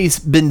always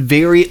been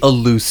very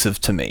elusive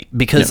to me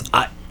because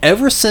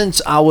ever since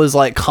I was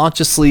like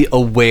consciously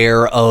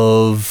aware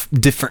of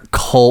different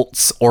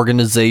cults,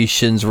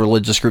 organizations,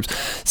 religious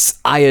groups,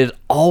 I had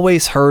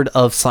always heard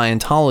of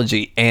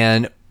Scientology,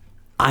 and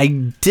I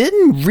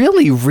didn't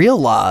really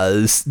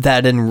realize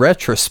that in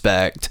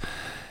retrospect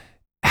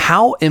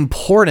how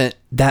important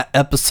that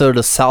episode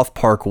of South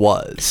Park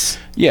was.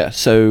 Yeah,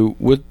 so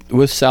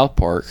with South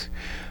Park,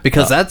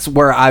 because that's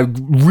where I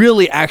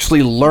really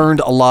actually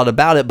learned a lot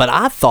about it, but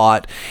I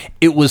thought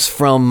it was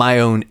from my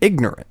own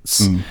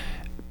ignorance.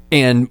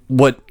 And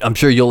what I'm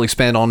sure you'll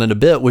expand on in a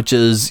bit, which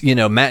is,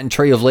 Matt and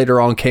Trey have later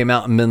on came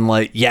out and been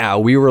like, yeah,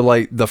 we were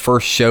like the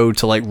first show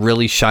to like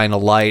really shine a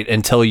light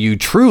and tell you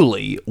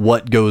truly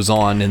what goes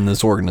on in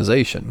this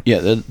organization. Yeah,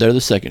 they're the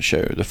second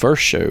show. The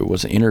first show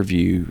was an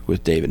interview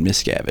with David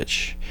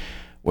Miscavige,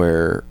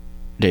 where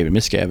David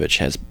Miscavige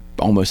has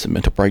almost a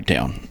mental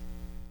breakdown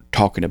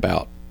talking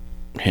about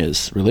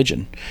his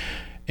religion.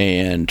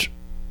 And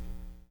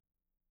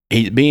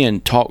he's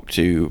being talked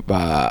to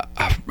by,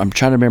 I'm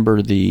trying to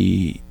remember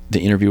the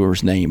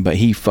interviewer's name, but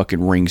he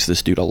fucking rings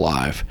this dude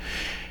alive.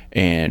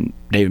 And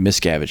David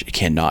Miscavige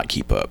cannot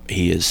keep up.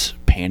 He is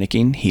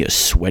panicking. He is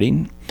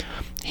sweating.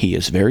 He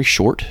is very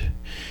short.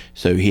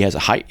 So he has a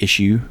height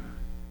issue,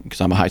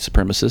 because I'm a height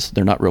supremacist.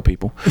 They're not real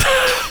people.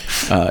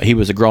 He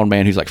was a grown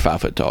man who's like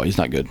 5 foot tall. He's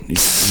not good.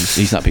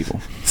 He's not people.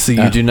 So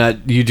you do not.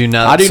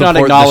 I do not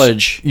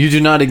acknowledge. You do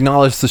not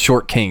acknowledge the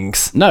short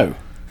kings. No.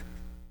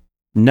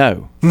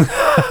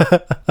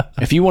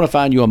 If you want to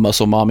find you a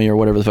muscle mommy or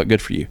whatever the fuck,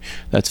 good for you.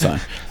 That's fine.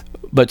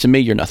 But to me,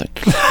 you're nothing.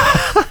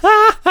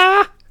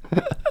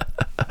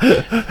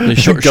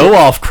 Go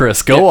off,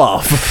 Chris. Go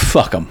off.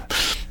 Fuck them.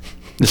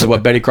 This is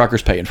what Betty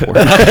Crocker's paying for.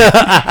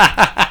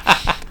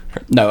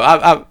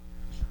 No,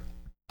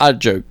 I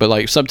joke, but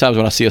like sometimes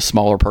when I see a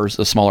smaller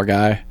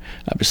guy,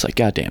 I'm just like,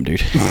 God damn,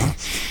 dude.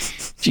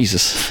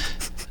 Jesus.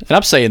 And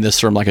I'm saying this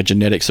from like a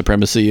genetic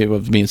supremacy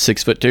of being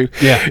 6'2".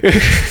 Yeah.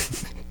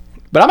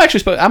 But I'm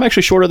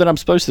actually shorter than I'm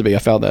supposed to be. I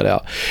found that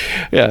out.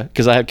 Yeah,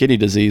 because I have kidney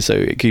disease, so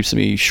it keeps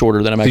me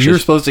shorter than I'm actually. You're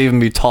supposed to even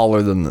be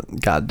taller than.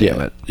 God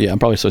damn it. Yeah, I'm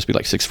probably supposed to be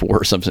like 6'4"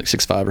 or something,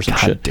 6'5" or some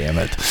shit. God damn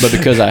it. But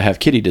because I have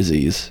kidney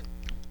disease,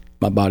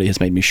 my body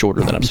has made me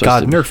shorter than I'm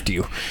supposed to be. God nerfed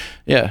you.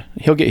 Yeah,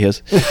 he'll get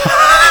his.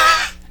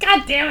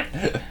 God damn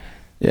it.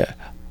 Yeah.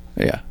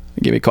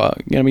 Give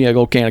me a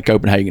gold can of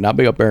Copenhagen. I'll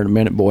be up there in a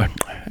minute, boy.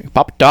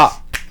 Pop a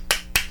top.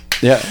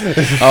 Yeah.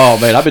 Oh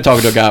man, I've been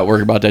talking to a guy at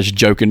work about that, just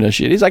joking and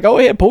shit. He's like, "Oh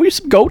yeah, pull you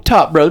some gold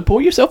top, brother. Pull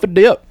yourself a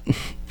dip."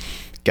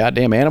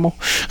 Goddamn animal.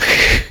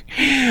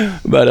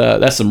 But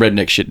that's some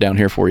redneck shit down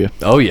here for you.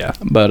 Oh yeah.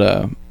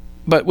 But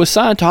with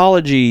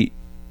Scientology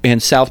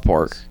and South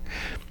Park,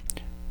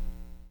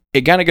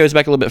 it kind of goes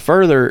back a little bit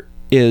further.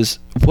 Is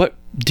what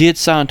did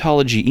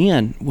Scientology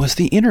in was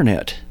the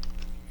internet.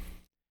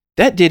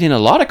 That did in a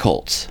lot of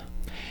cults,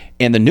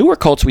 and the newer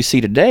cults we see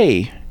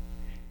today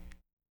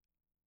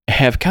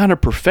have kind of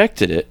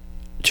perfected it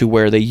to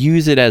where they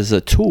use it as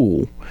a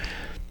tool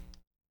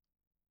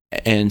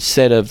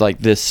instead of like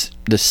this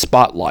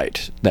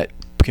spotlight that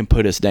can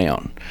put us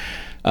down.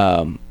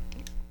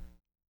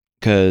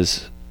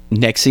 Because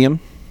Nexium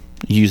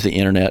use the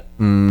internet.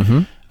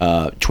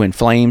 Mm-hmm. Twin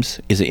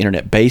Flames is an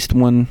internet-based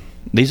one.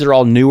 These are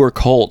all newer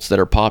cults that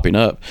are popping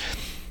up,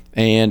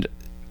 and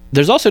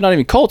there's also not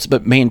even cults,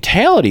 but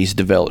mentalities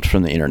developed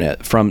from the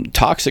internet, from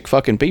toxic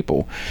fucking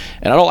people.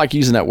 And I don't like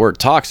using that word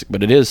toxic,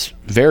 but it is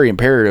very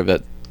imperative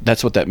that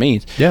that's what that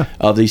means. Yeah.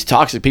 Of these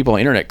toxic people on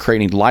the internet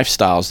creating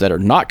lifestyles that are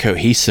not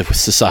cohesive with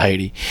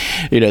society,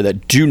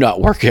 that do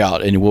not work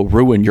out and will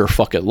ruin your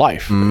fucking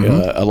life.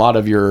 Mm-hmm. A lot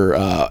of your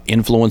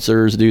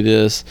influencers do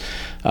this.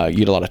 You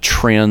get a lot of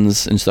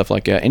trends and stuff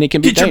like that, and it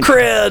can be get your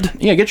cred.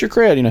 Yeah, get your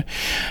cred.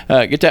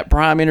 Get that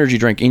Prime energy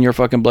drink in your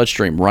fucking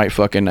bloodstream right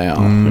fucking now.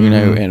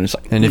 And it's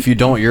like, and if you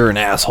don't, you're an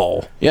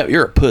asshole. Yeah,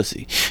 you're a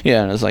pussy.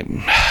 Yeah, and it's like,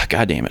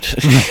 God damn it.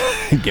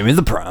 Give me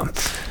the Prime.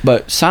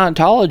 But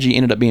Scientology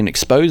ended up being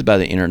exposed by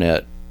the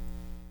internet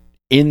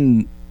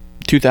in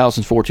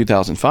 2004,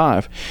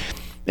 2005.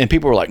 And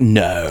people were like,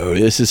 no,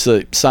 this is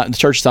the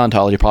Church of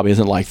Scientology probably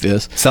isn't like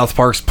this. South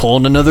Park's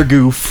pulling another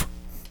goof.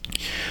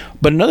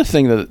 But another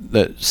thing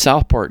that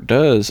South Park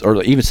does,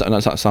 or even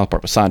not South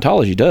Park, but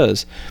Scientology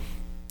does,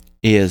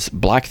 is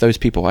black those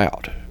people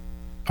out.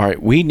 All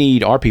right, we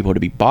need our people to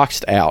be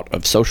boxed out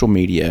of social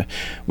media.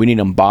 We need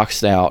them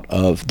boxed out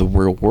of the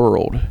real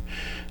world.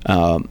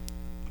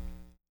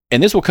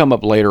 And this will come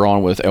up later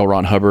on with L.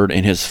 Ron Hubbard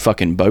and his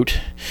fucking boat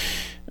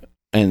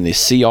and the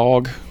Sea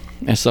Og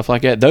and stuff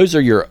like that. Those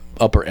are your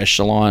upper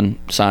echelon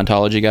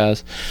Scientology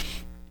guys.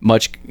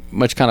 Much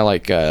kind of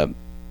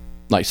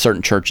like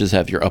certain churches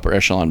have your upper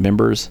echelon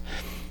members,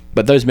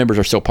 but those members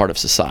are still part of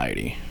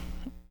society.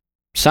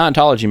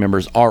 Scientology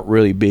members aren't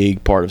really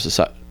big part of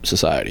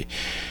society.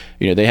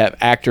 They have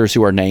actors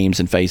who are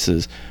names and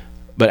faces,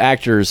 but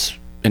actors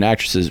and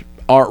actresses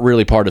aren't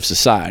really part of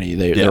society.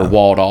 They're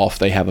walled off.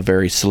 They have a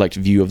very select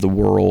view of the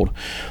world.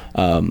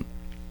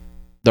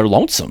 They're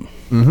lonesome.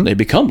 Mm-hmm. They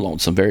become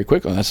lonesome very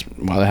quickly. That's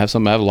why they have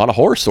a lot of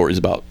horror stories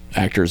about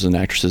actors and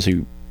actresses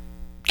who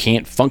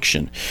can't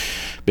function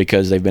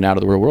because they've been out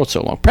of the real world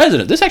so long.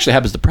 This actually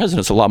happens to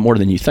presidents a lot more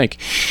than you think.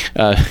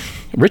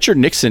 Richard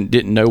Nixon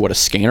didn't know what a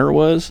scanner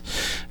was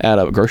at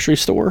a grocery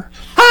store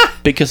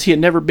because he had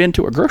never been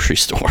to a grocery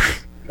store.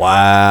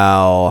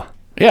 Wow.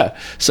 Yeah.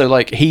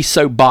 So he's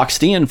so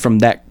boxed in from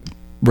that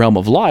realm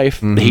of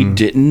life that he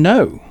didn't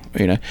know.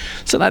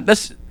 So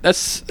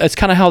that's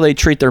kind of how they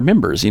treat their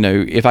members.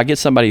 If I get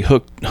somebody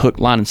hook,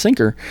 line, and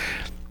sinker,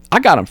 I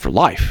got them for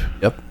life.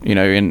 Yep.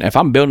 And if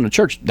I'm building a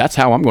church, that's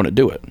how I'm going to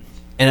do it.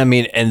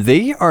 And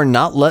they are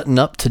not letting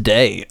up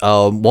today.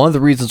 One of the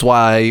reasons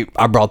why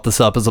I brought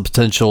this up as a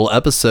potential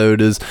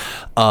episode is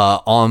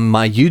on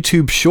my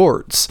YouTube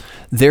shorts,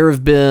 there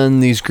have been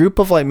these group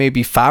of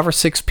maybe 5 or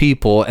 6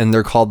 people, and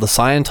they're called the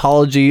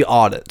Scientology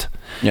Audit.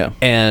 Yeah.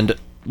 And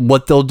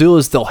what they'll do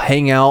is they'll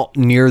hang out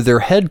near their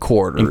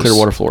headquarters. In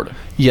Clearwater, Florida.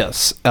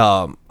 Yes.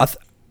 I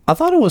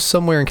thought it was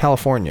somewhere in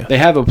California. They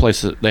have a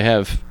place they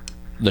have...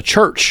 The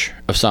Church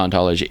of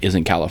Scientology is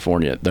in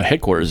California. The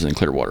headquarters is in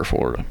Clearwater,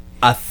 Florida.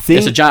 I think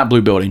it's a giant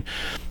blue building.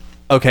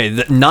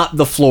 Okay, not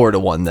the Florida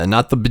one then,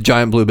 not the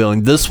giant blue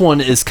building. This one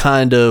is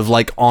kind of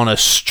on a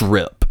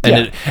strip,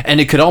 and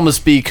it could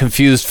almost be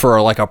confused for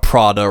a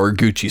Prada or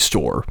Gucci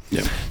store.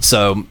 Yeah.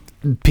 So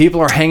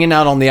people are hanging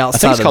out on the I outside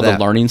think it's of called that.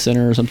 the Learning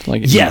Center or something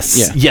like that.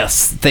 Yes,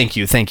 yes. Thank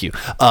you.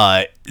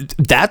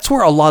 That's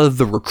where a lot of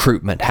the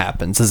recruitment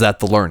happens, is at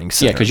the Learning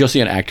Center. Yeah, because you'll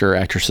see an actor or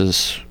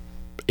actresses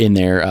in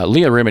there.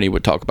 Leah Remini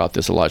would talk about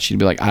this a lot. She'd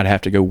be like, I'd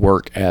have to go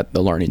work at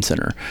the Learning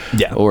Center.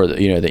 Yeah. Or the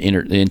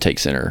intake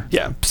center.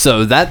 Yeah,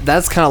 so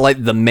that's kind of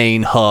like the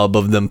main hub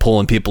of them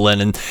pulling people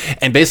in,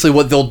 and basically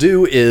what they'll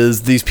do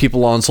is these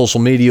people on social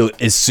media,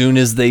 as soon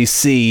as they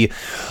see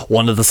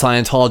one of the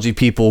Scientology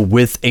people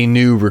with a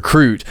new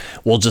recruit,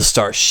 will just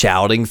start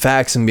shouting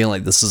facts and being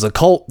like, this is a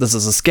cult, this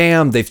is a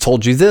scam, they've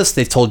told you this,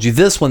 they've told you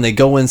this. When they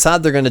go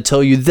inside, they're going to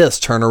tell you this.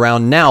 Turn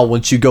around now.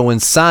 Once you go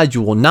inside,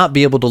 you will not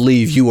be able to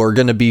leave. You are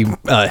going to be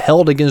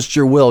held against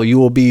your will. You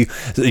will be,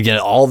 again,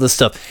 all this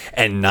stuff.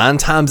 And 9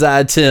 times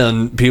out of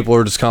 10, people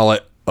are just kind of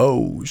like,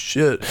 oh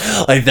shit,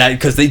 like that,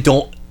 because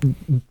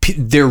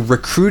they're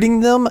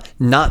recruiting them,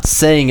 not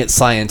saying it's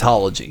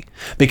Scientology,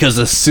 because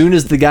as soon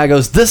as the guy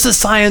goes, this is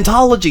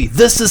Scientology,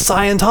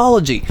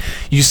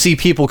 you see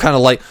people kind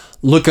of like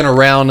looking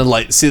around and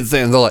like see the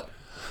thing, and they're like,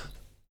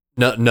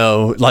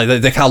 no, like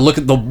they kind of look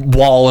at the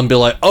wall and be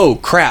like, oh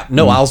crap,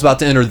 no, I was about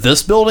to enter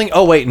this building.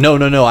 Oh wait, no,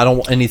 I don't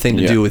want anything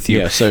to do with you.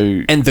 Yeah,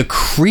 so and the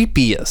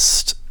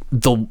creepiest,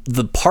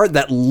 the part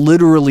that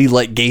literally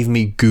like gave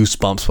me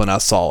goosebumps when I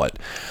saw it,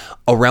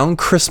 around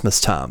Christmas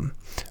time,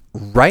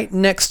 right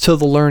next to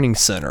the Learning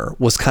Center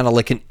was kind of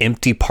like an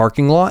empty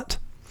parking lot.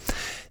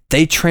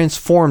 They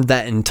transformed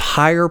that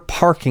entire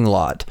parking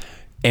lot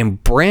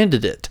and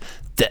branded it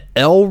the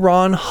L.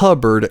 Ron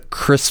Hubbard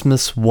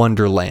Christmas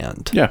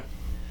Wonderland. yeah.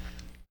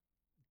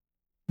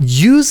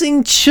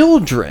 Using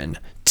children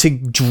to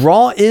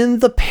draw in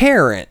the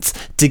parents,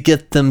 to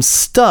get them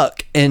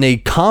stuck in a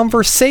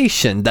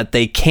conversation that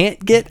they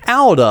can't get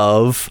out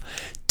of,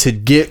 to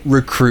get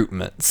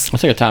recruitments.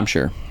 It's like a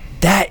timeshare.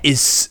 That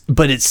is,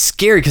 but it's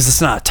scary because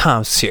it's not a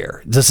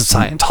timeshare. This is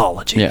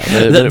Scientology. Yeah,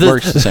 it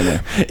works the same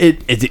way.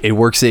 It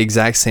works the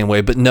exact same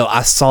way. But no,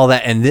 I saw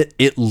that and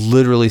it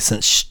literally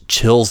sent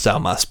chills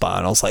down my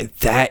spine. I was like,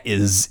 that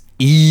is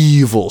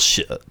evil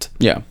shit.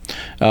 Yeah.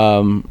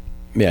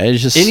 Yeah,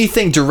 it's just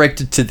Anything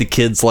directed to the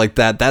kids like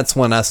that, that's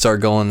when I start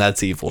going,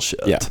 that's evil shit.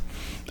 Yeah.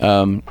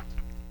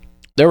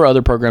 There were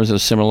other programs that were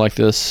similar like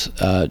this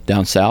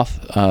down south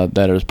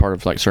that was part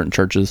of like certain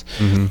churches.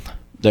 Mm-hmm.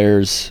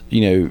 There's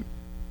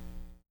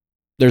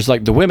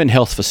like the Women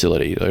Health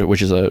Facility,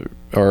 which is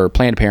or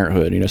Planned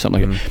Parenthood,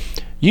 something like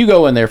that. You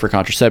go in there for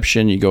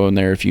contraception. You go in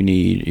there if you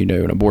need,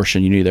 an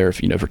abortion. You need there if,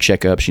 for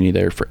checkups. You need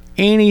there for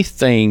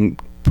anything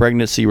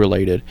pregnancy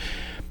related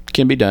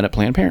can be done at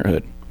Planned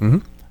Parenthood. Mm-hmm.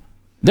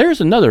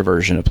 There's another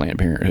version of Planned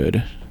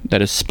Parenthood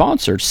that is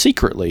sponsored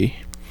secretly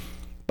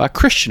by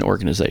Christian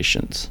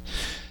organizations.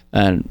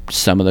 And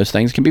some of those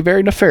things can be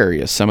very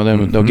nefarious. Some of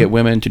them, they'll get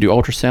women to do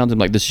ultrasounds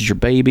and like, this is your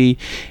baby.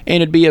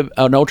 And it'd be an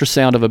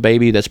ultrasound of a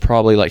baby that's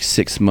probably like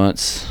 6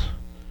 months.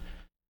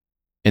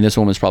 And this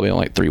woman's probably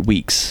only like 3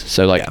 weeks.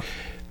 So like,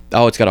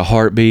 oh, it's got a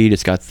heartbeat.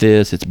 It's got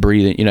this. It's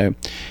breathing,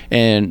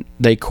 And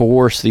they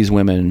coerce these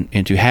women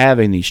into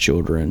having these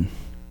children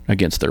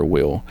against their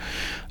will,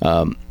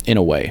 in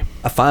a way.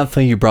 I find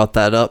funny you brought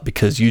that up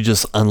because you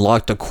just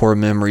unlocked a core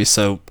memory.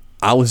 So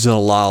I was doing a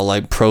lot of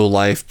like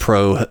pro-life,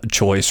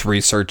 pro-choice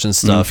research and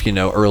stuff,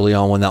 early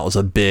on when that was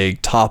a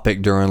big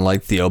topic during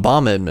like the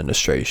Obama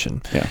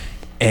administration. Yeah.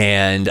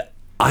 And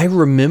I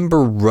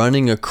remember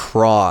running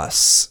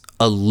across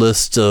a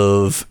list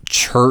of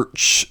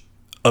church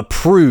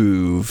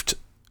approved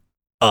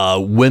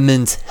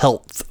women's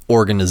health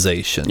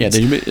organizations. Yeah,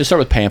 they start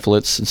with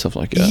pamphlets and stuff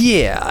like that.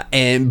 Yeah,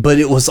 but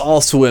it was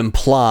also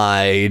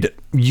implied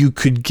you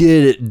could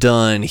get it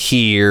done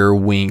here,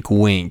 wink,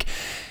 wink.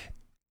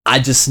 I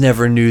just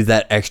never knew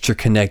that extra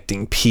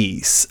connecting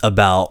piece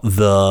about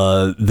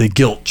the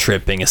guilt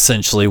tripping,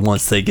 essentially,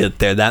 once they get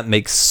there. That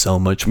makes so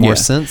much more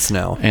sense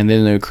now. And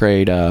then they'll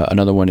create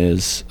another one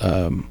is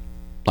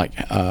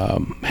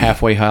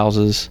halfway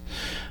houses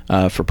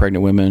for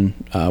pregnant women,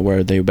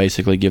 where they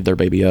basically give their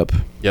baby up.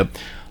 Yep.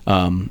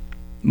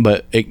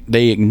 But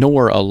they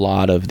ignore a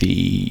lot of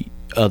the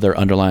other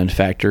underlying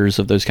factors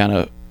of those kind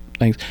of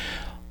things.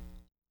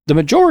 The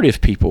majority of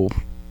people,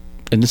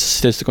 and this is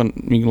statistical,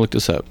 you can look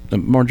this up, the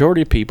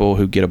majority of people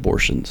who get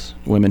abortions,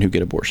 women who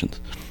get abortions,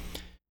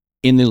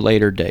 in the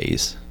later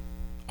days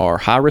are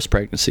high-risk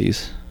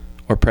pregnancies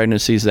or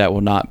pregnancies that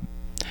will not,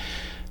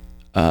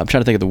 I'm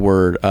trying to think of the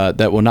word,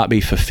 that will not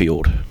be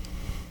fulfilled.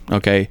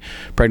 Okay,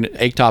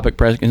 ectopic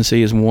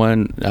pregnancy is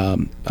one.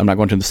 I'm not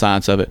going into the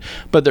science of it,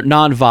 but they're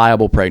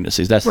non-viable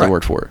pregnancies. That's the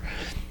word for it.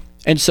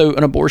 And so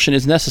an abortion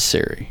is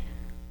necessary.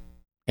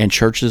 And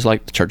churches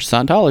like the Church of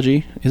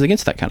Scientology is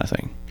against that kind of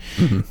thing.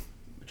 Mm-hmm.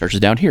 Churches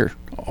down here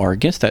are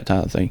against that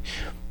kind of thing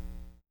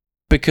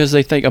because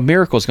they think a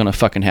miracle is going to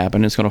fucking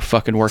happen. It's going to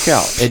fucking work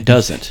out. It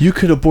doesn't. You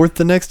could abort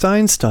the next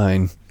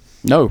Einstein.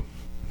 No,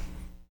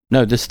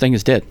 this thing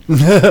is dead.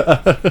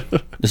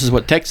 This is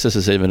what Texas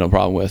is having a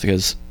problem with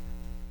because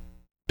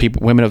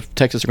women of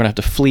Texas are going to have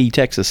to flee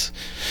Texas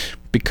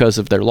because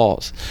of their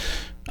laws.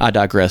 I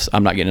digress.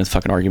 I'm not getting in this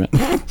fucking argument.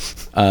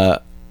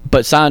 But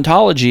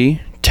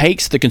Scientology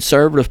takes the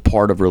conservative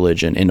part of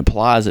religion and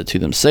applies it to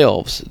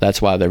themselves.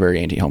 That's why they're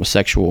very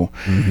anti-homosexual.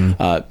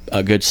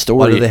 A good story.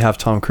 Why do they have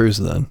Tom Cruise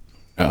then?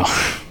 Oh,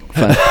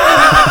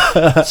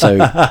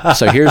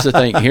 so here's the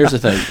thing.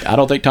 I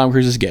don't think Tom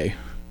Cruise is gay.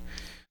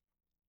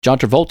 John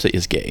Travolta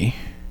is gay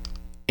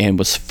and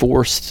was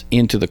forced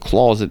into the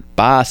closet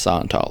by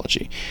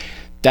Scientology.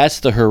 That's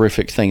the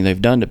horrific thing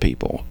they've done to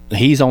people.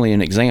 He's only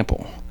an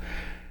example.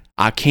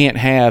 I can't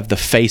have the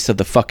face of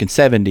the fucking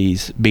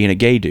 70s being a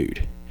gay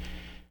dude,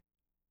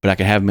 but I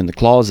can have him in the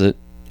closet,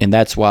 and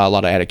that's why a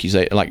lot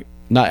of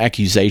not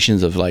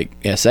accusations of like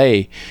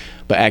SA,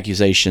 but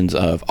accusations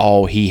of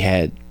he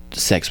had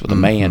sex with a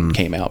man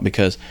came out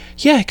because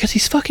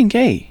he's fucking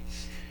gay.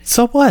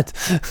 So what?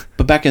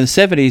 But back in the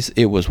 70s,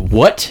 it was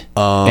what,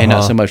 and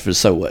not so much for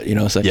so what, you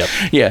know. So Yep.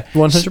 yeah,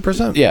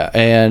 100%. yeah,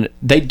 and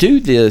they do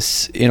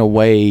this in a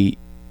way.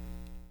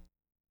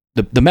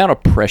 The amount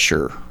of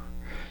pressure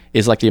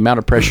is like the amount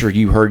of pressure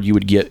you heard you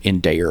would get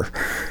in Dare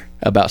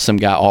about some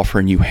guy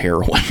offering you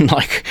heroin.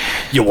 Like,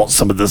 You want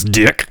some of this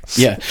dick?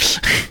 yeah,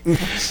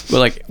 but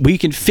like, we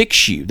can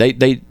fix you.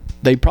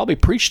 They probably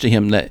preached to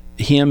him that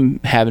him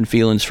having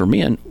feelings for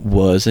men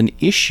was an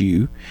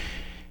issue.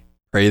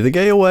 Pray the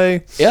gay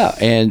away. Yeah,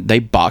 and they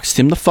boxed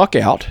him the fuck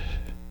out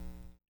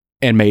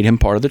and made him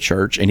part of the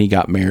church, and he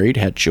got married,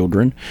 had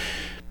children.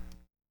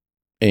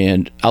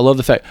 And I love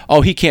the fact,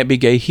 he can't be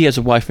gay. He has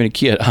a wife and a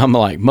kid. I'm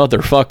like,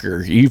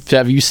 motherfucker,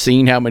 have you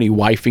seen how many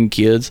wife and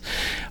kids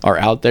are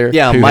out there?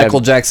 Yeah, Michael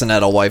Jackson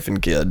had a wife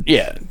and kid.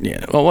 Yeah.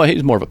 Well,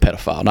 he's more of a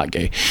pedophile, not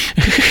gay.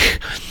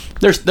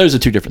 Those are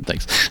two different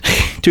things.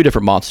 Two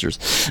different monsters.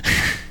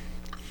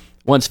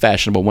 One's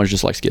fashionable, one's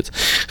just likes kids.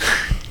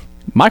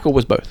 Michael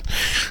was both.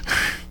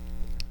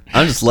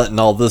 I'm just letting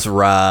all this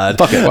ride.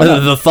 Fuck it, why not?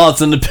 The thoughts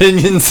and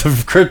opinions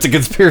of cryptic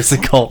conspiracy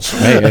culture.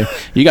 Hey,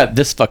 you got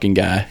this fucking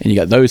guy, and you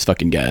got those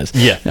fucking guys.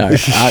 Yeah. All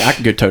right, I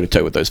can go toe to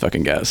toe with those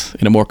fucking guys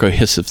in a more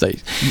cohesive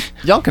state.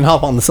 Y'all can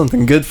hop on the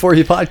Something Good For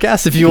You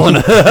podcast if you want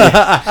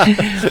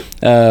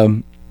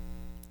to.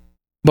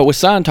 But with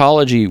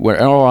Scientology, where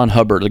L. Ron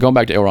Hubbard, going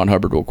back to L. Ron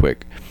Hubbard real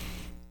quick,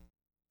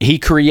 he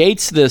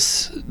creates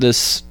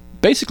this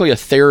basically a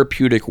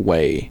therapeutic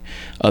way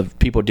of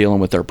people dealing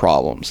with their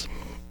problems.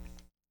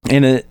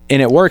 And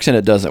it works and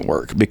it doesn't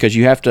work, because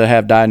you have to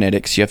have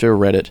Dianetics, you have to have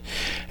read it,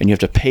 and you have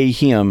to pay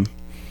him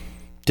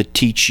to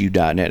teach you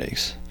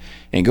Dianetics.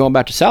 And going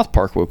back to South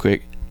Park real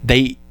quick,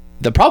 the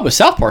problem with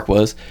South Park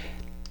was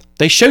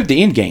they showed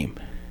the end game.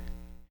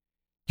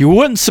 You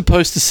weren't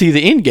supposed to see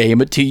the end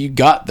game until you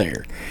got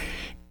there.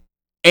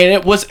 And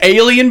it was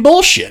alien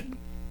bullshit.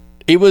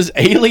 It was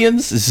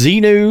aliens,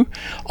 Xenu,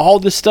 all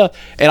this stuff.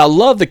 And I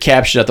love the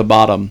caption at the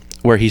bottom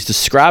where he's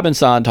describing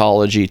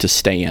Scientology to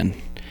Stan.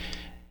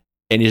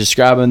 And he's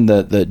describing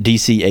the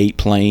DC-8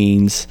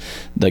 planes,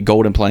 the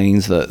golden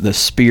planes, the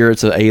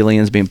spirits of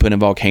aliens being put in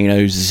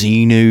volcanoes,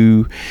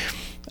 Xenu,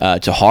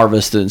 to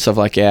harvest it and stuff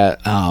like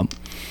that.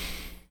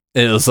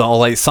 It was all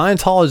like,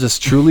 Scientologists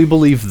truly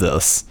believe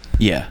this.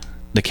 Yeah.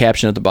 The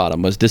caption at the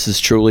bottom was, "This is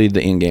truly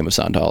the end game of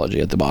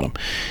Scientology," at the bottom.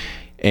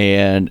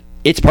 And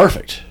it's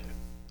perfect.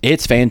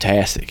 It's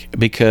fantastic,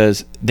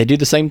 because they do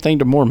the same thing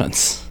to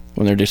Mormons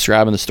when they're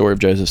describing the story of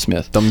Joseph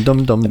Smith. Dum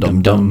dum dum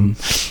dum dum.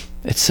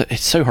 It's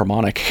so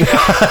harmonic.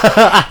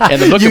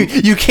 And the book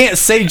you can't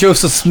say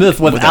Joseph Smith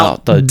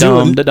without the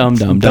dum dum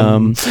dum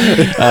dum.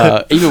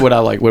 Even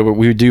when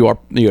we do our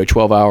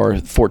 12-hour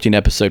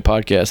 14-episode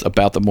podcast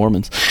about the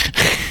Mormons,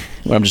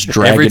 when I'm just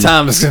dragging every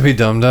time it's gonna be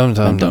dum dum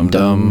dum dum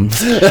dum.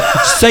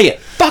 Say it,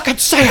 fucking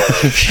say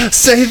it.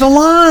 Say the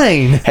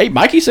line. Hey,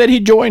 Mikey said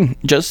he'd join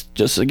just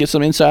to get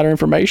some insider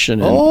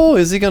information. And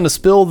is he gonna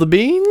spill the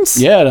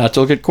beans? yeah, and I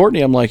look at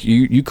Courtney. I'm like,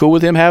 you cool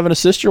with him having a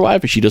sister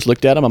wife? And she just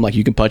looked at him. I'm like,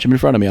 you can punch him in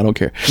front of me. I don't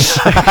care.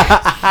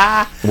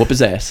 Whoop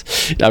his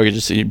ass. I could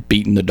just see him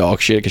beating the dog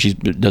shit because she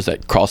does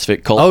that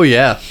CrossFit cult. Oh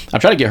yeah.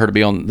 I'm trying to get her to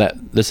be on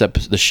this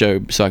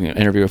show so I can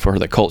interview her for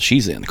the cult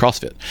she's in,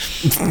 CrossFit.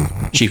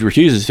 She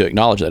refuses to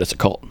acknowledge that it's a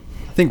cult.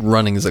 I think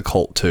running is a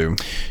cult too.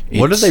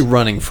 What are they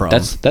running from?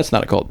 That's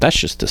not a cult. That's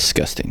just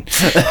disgusting.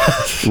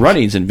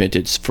 Running's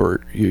invented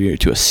for you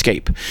to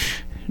escape,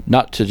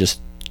 not to just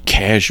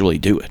casually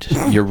do it.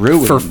 You're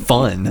ruining for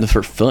fun.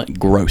 For fun.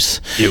 Gross.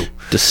 Ew.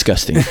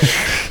 Disgusting.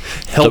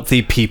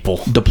 Healthy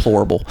people.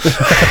 Deplorable.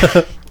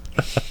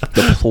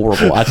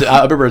 Deplorable.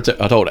 I remember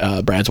I told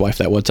Brad's wife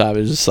that one time.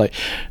 It was just like,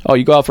 "Oh,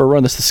 you go out for a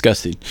run? That's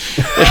disgusting."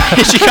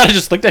 She kind of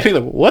just looked at me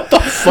like, "What the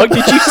fuck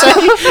did you say?"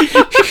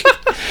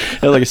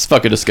 Like, it's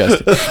fucking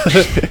disgusting.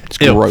 It's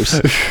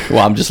gross.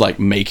 Well, I'm just like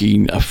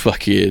making a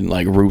fucking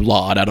like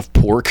roulade out of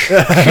pork.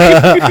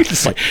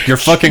 It's like, you're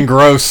fucking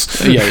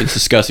gross. Yeah, it's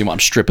disgusting. While I'm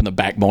stripping the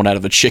backbone out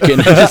of a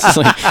chicken. It's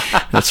like,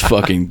 that's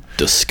fucking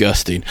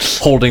disgusting.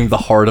 Holding the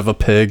heart of a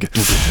pig.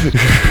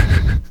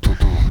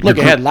 Look,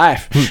 it had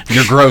life.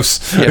 You're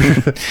gross.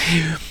 Yeah.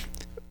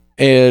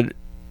 And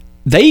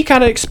they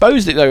kind of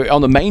exposed it though,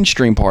 on the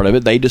mainstream part of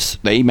it. They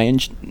described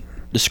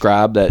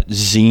that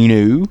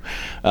Xenu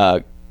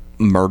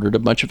murdered a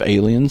bunch of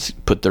aliens,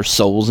 put their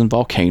souls in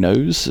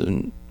volcanoes,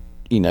 and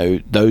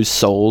those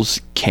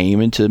souls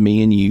came into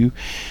me and you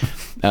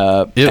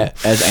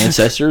as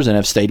ancestors and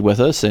have stayed with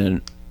us,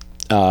 and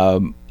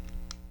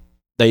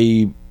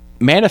they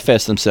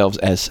manifest themselves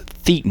as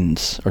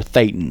thetans or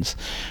thetans,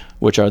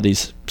 which are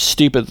these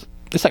stupid.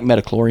 It's like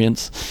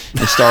metachlorians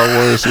in Star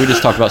Wars. We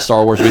just talked about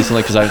Star Wars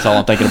recently because that's all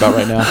I'm thinking about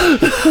right now.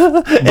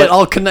 But it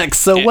all connects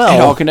so well. It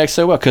all connects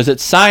so well because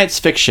it's science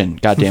fiction.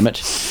 God damn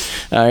it!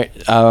 All right,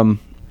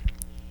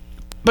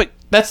 but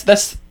that's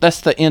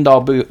the end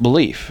all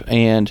belief.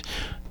 And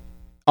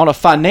on a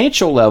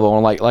financial level,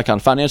 like on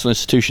a financial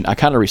institution, I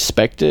kind of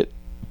respect it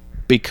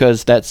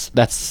because that's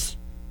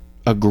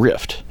a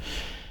grift.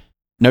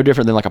 No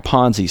different than like a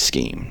Ponzi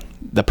scheme.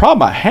 The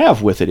problem I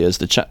have with it is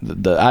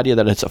the idea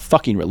that it's a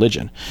fucking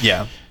religion.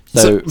 Yeah.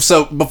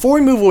 So before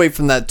we move away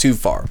from that too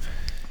far,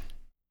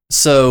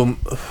 so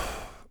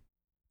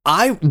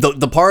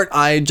the part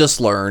I just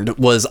learned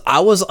was I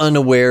was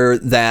unaware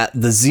that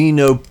the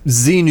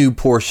Xenu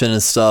portion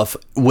and stuff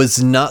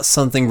was not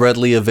something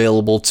readily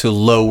available to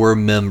lower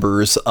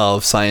members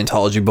of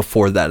Scientology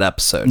before that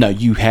episode. No,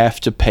 you have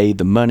to pay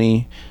the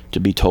money to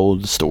be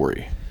told the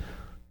story.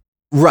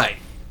 Right.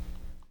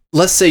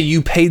 Let's say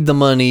you paid the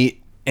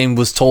money and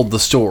was told the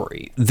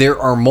story. There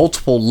are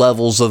multiple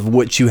levels of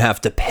which you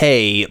have to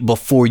pay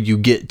before you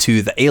get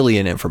to the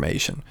alien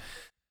information.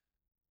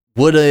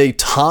 Would a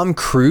Tom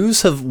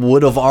Cruise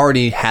would have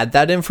already had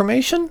that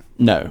information?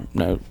 No.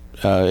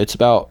 It's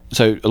about,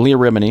 so Leah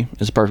Remini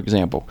is a perfect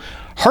example.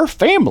 Her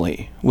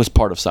family was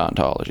part of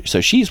Scientology,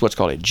 so she's what's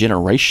called a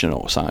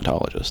generational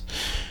Scientologist.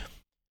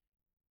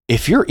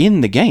 If you're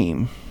in the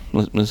game,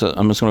 I'm just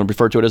going to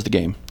refer to it as the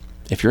game.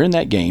 If you're in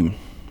that game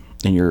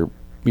and your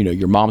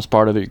mom's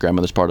part of it, your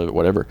grandmother's part of it,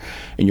 whatever,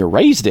 and you're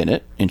raised in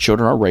it, and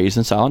children are raised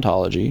in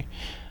Scientology,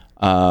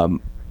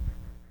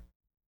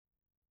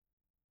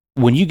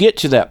 when you get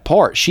to that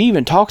part, she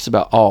even talks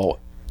about,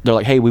 they're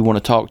like, hey, we want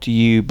to talk to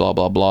you, blah,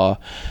 blah, blah.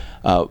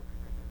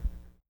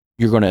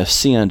 You're going to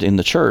ascend in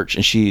the church.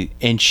 And she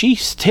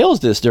tells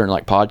this during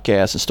like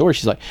podcasts and stories.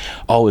 She's like,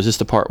 oh, is this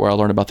the part where I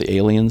learned about the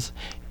aliens?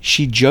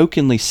 She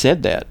jokingly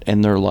said that.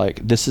 And they're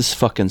like, this is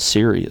fucking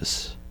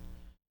serious.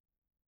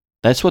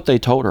 That's what they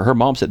told her. Her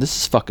mom said, this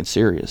is fucking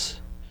serious.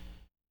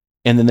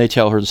 And then they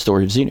tell her the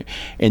story of Xenu.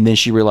 And then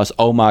she realized,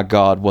 oh my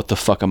God, what the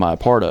fuck am I a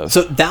part of?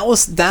 So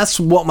that's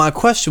what my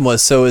question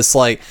was. So it's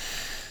like,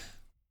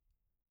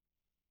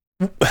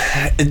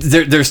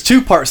 there's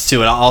two parts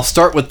to it. I'll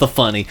start with the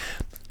funny.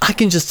 I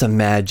can just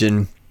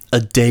imagine a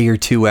day or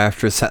two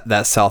after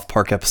that South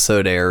Park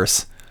episode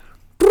airs.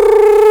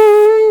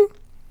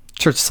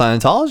 Church of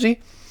Scientology.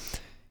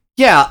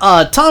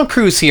 Yeah, Tom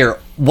Cruise here.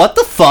 What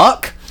the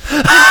fuck?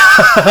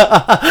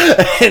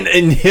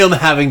 and him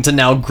having to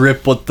now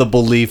grip with the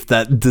belief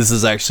that this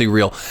is actually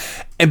real.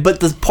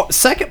 But the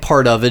second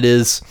part of it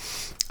is,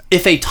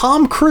 if a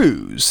Tom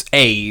Cruise,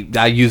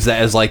 I use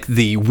that as like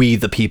we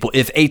the people,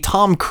 if a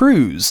Tom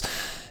Cruise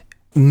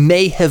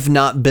may have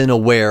not been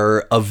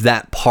aware of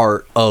that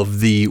part of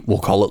the, we'll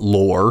call it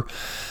lore,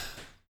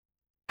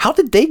 how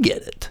did they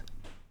get it?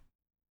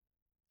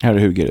 How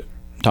did who get it?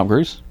 Tom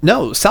Cruise?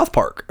 No, South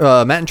Park,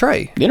 Matt and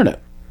Trey. The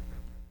internet.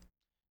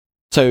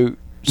 So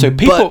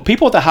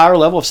people at the higher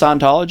level of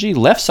Scientology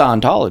left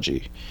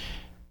Scientology,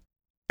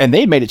 and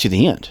they made it to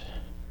the end.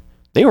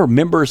 They were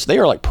members. They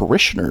are like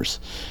parishioners,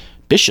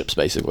 bishops,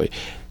 basically,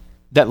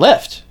 that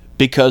left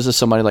because of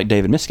somebody like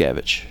David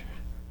Miscavige.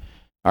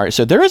 All right,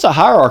 so there is a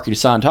hierarchy to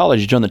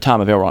Scientology during the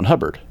time of L. Ron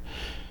Hubbard.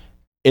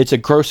 It's a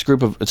close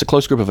group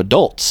of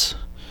adults.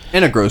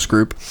 In a gross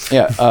group.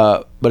 Yeah,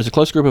 but it's a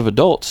close group of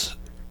adults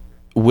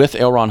with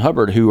L. Ron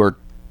Hubbard who are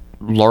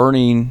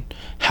learning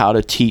how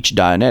to teach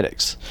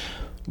Dianetics,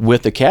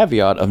 with the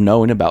caveat of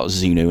knowing about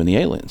Xenu and the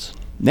aliens.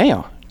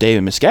 Now,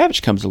 David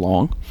Miscavige comes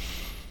along.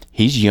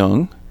 He's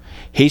young.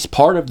 He's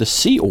part of the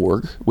Sea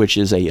Org, which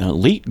is an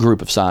elite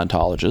group of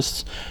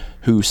Scientologists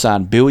who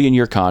sign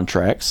billion-year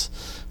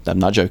contracts. I'm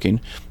not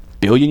joking.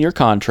 Billion-year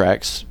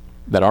contracts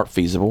that aren't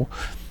feasible,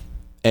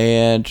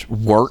 and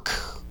work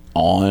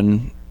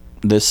on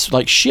this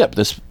like ship,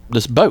 this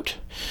boat.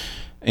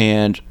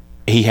 And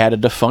he had a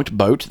defunct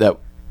boat that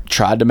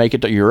tried to make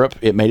it to Europe.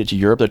 It made it to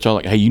Europe. They're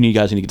telling, like, hey, you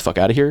guys need to get the fuck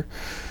out of here,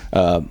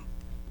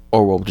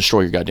 or we'll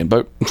destroy your goddamn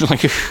boat.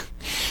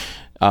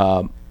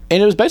 And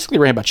it was basically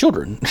ran by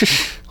children.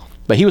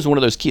 But he was one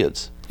of those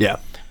kids. Yeah.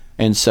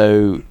 And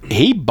so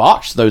he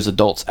boxed those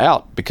adults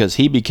out because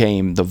he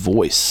became the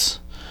voice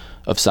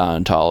of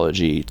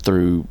Scientology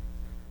through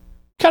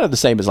kind of the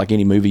same as like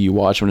any movie you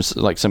watch when it's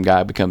like some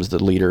guy becomes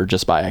the leader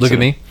just by accident. Look at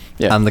me.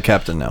 Yeah. I'm the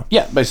captain now.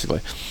 Yeah,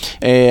 basically.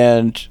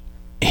 And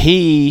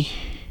he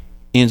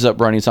ends up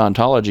running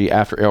Scientology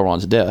after L.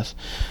 Ron's death.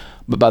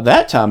 But by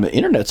that time, the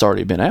internet's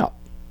already been out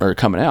or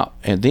coming out.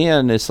 And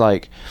then it's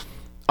like,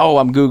 oh,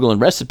 I'm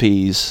Googling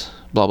recipes,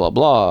 blah, blah,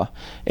 blah.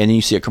 And then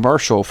you see a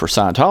commercial for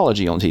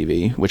Scientology on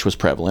TV, which was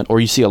prevalent.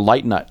 Or you see a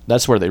late night.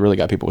 That's where they really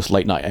got people, with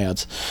late night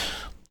ads.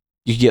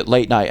 You get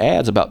late night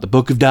ads about the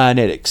Book of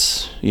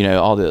Dianetics,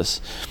 all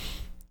this.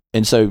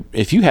 And so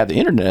if you have the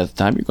internet at the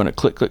time, you're going to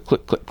click.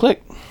 What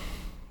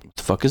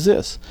the fuck is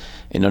this?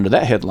 And under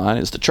that headline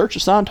is the Church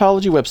of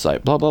Scientology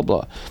website, blah, blah,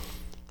 blah.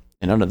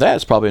 And under that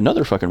is probably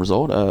another fucking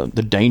result,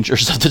 the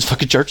dangers of this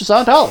fucking Church of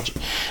Scientology.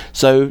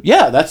 So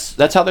yeah,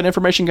 that's how that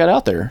information got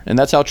out there, and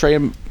that's how Trey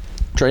and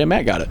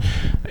Matt got it.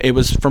 It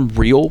was from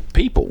real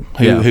people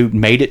who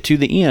made it to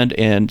the end,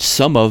 and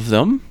some of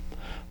them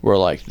were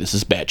like, "This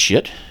is bad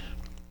shit.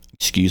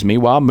 Excuse me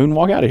while I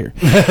moonwalk out of here."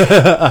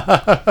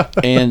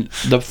 And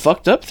the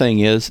fucked up thing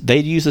is, they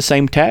use the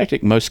same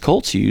tactic most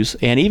cults use,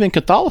 and even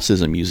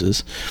Catholicism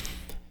uses: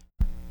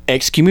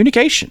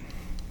 excommunication.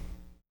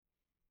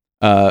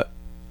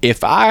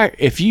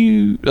 If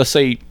you, let's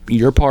say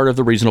you're part of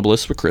the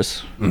Reasonableists with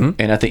Chris, and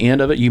at the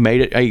end of it you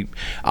made it, hey,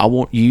 I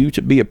want you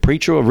to be a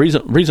preacher of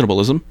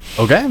reasonablism.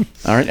 Okay.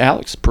 All right,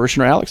 Alex,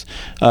 parishioner Alex,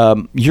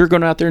 you're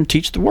going out there and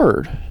teach the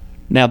word.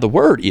 Now the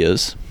word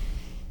is,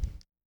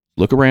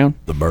 look around.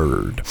 The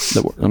bird. I'm just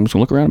going to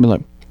look around and be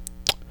like,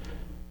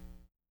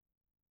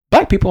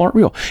 black people aren't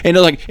real. And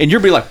they're like, and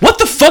you'll be like, what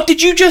the fuck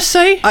did you just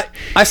say?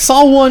 I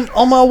saw one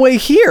on my way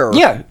here.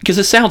 Yeah, because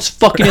it sounds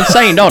fucking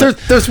insane, don't it?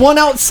 There's one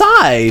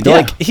outside.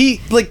 Yeah. He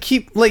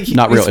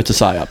not real. It's a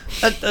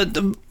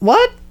psyop.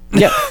 What?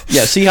 Yeah.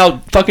 See how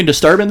fucking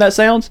disturbing that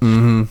sounds?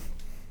 Mm-hmm.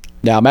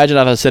 Now imagine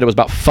if I said it was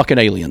about fucking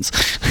aliens.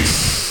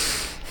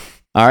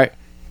 All right,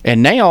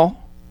 and now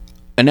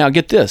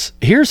get this.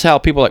 Here's how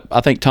people like, I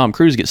think Tom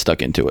Cruise gets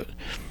stuck into it.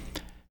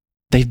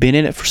 They've been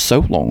in it for so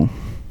long.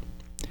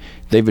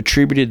 They've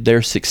attributed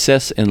their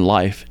success in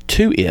life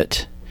to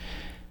it.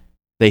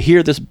 They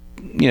hear this,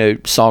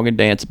 song and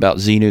dance about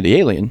Xenu the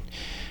alien,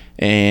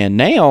 and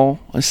now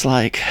it's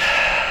like,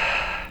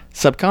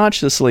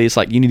 subconsciously, it's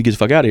like, you need to get the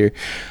fuck out of here.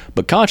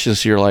 But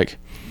consciously, you're like,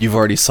 you've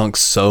already sunk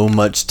so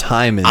much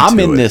time into I'm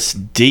in this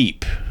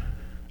deep.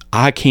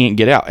 I can't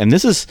get out. And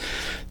this is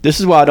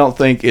why I don't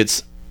think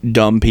it's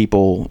dumb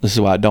people. This is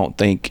why I don't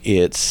think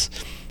it's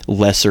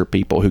lesser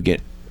people who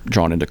get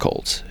drawn into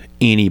cults.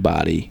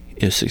 Anybody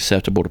is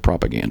susceptible to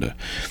propaganda,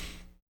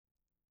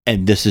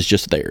 and this is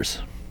just theirs.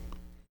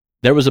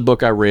 There was a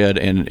book I read,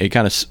 and it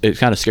kind of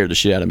scared the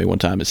shit out of me one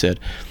time. It said,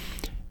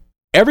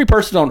 every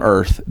person on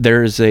earth,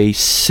 there is a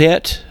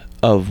set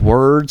of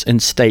words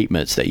and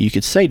statements that you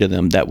could say to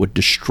them that would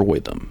destroy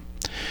them.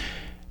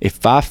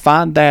 If I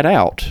find that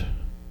out,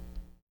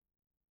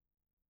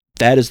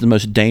 that is the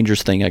most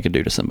dangerous thing I could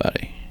do to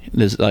somebody.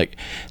 There's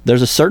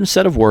a certain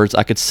set of words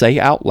I could say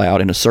out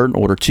loud in a certain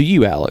order to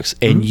you, Alex,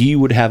 and you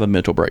would have a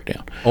mental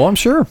breakdown. Oh, I'm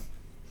sure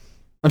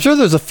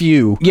there's a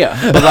few.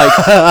 Yeah,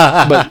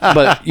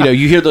 but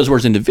you hear those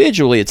words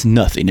individually, it's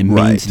nothing. It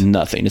means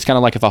nothing. It's kind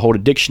of like if I hold a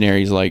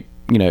dictionary, it's like,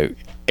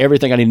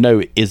 everything I need to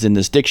know is in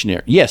this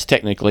dictionary. Yes,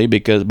 technically,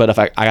 but if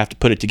I have to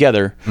put it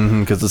together,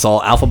 because it's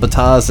all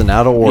alphabetized and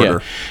out of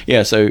order.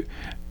 Yeah. So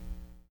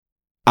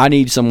I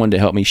need someone to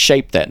help me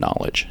shape that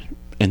knowledge,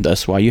 and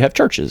that's why you have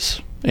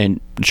churches.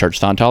 And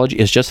Church of Scientology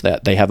is just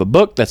that. They have a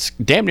book that's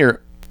damn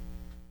near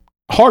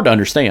hard to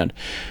understand,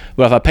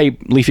 but if I pay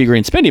Leafy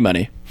Green Spendy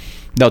money,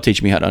 they'll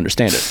teach me how to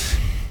understand it.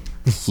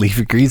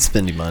 Leafy Green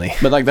Spendy money.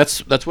 But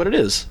that's what it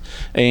is.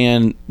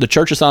 And the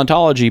Church of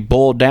Scientology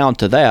boiled down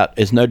to that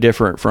is no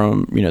different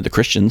from the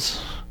Christians,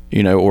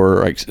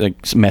 or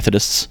like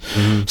Methodists,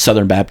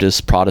 Southern Baptists,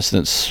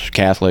 Protestants,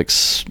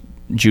 Catholics,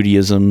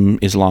 Judaism,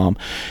 Islam.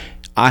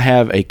 I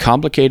have a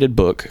complicated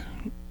book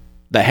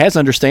that has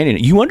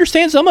understanding. You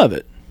understand some of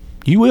it.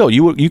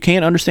 You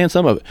can understand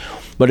some of it.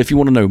 But if you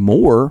want to know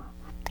more,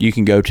 you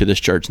can go to this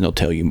church and they'll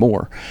tell you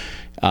more.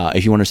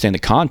 If you understand the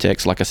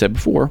context, like I said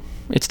before,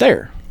 it's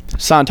there.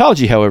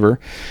 Scientology, however,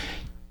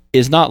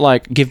 is not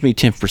like, give me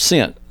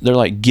 10%. They're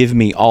like, give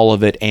me all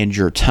of it and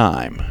your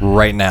time.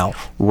 Right now.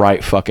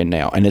 Right fucking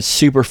now. And it's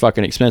super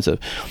fucking expensive.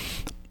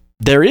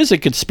 There is a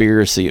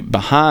conspiracy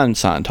behind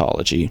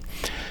Scientology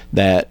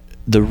that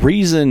the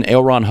reason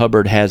L. Ron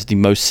Hubbard has the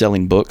most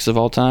selling books of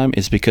all time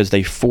is because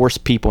they force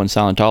people in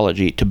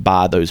Scientology to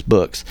buy those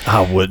books.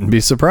 I wouldn't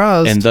be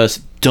surprised. And thus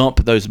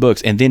dump those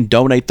books and then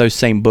donate those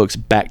same books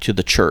back to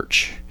the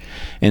church.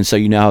 And so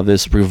you now have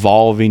this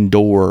revolving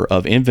door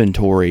of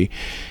inventory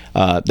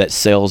that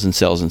sells and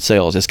sells and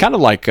sells. It's kind of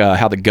like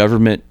how the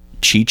government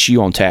cheats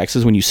you on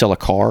taxes when you sell a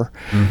car.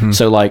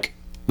 So like,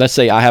 let's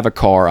say I have a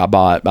car, I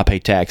buy it, I pay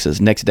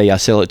taxes. Next day I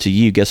sell it to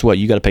you. Guess what?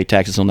 You got to pay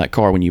taxes on that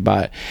car when you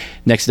buy it.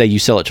 Next day you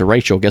sell it to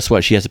Rachel. Guess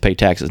what? She has to pay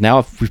taxes. Now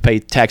if we pay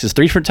taxes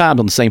 3 different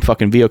times on the same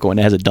fucking vehicle and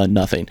it hasn't done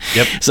nothing.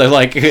 Yep. So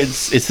like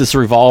it's this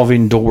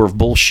revolving door of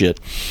bullshit.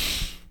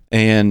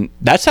 And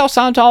that's how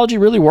Scientology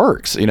really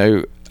works.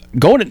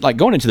 Going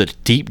into the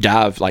deep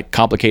dive, like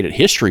complicated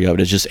history of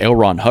it is just L.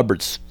 Ron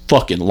Hubbard's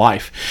fucking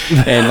life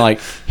and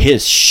like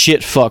his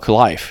shit fuck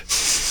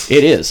life.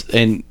 It is.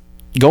 And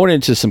going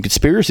into some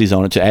conspiracies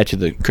on it to add to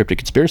the cryptic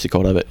conspiracy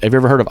cult of it. Have you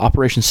ever heard of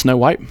Operation Snow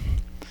White?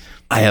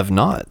 I have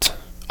not.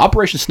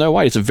 Operation Snow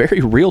White is a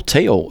very real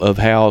tale of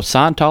how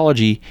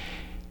Scientology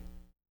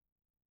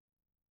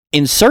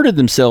inserted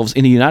themselves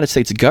in the United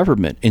States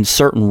government in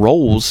certain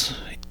roles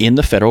in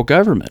the federal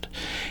government.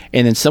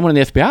 And then someone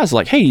in the FBI is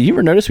like, hey, you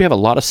ever notice we have a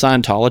lot of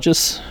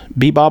Scientologists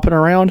bebopping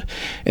around?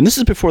 And this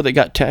is before they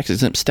got tax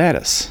exempt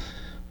status.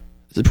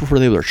 This is before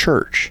they were a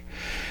church.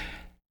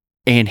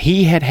 And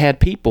he had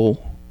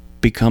people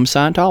become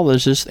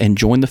Scientologists and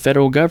join the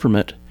federal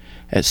government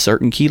at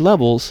certain key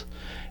levels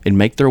and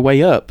make their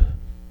way up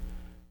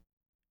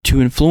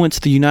to influence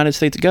the United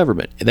States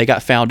government. They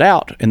got found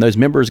out, and those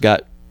members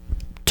got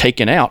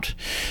taken out,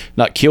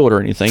 not killed or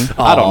anything.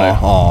 I don't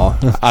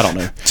know. I don't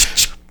know.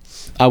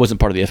 I wasn't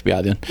part of the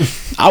FBI then.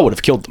 I would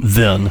have killed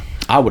them.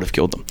 I would have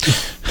killed them.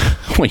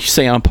 When you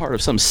say I'm part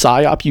of some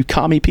psyop, you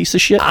commie piece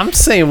of shit. I'm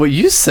saying what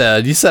you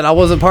said. You said I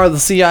wasn't part of the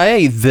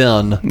CIA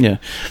then. Yeah.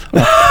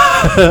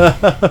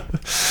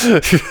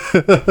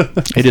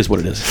 It is what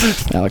it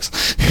is,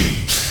 Alex.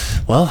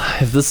 Well,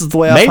 if this is the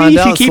way I Maybe find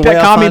if out, you it's keep the way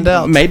that I find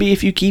out. maybe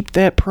if you keep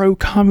that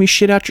pro-commie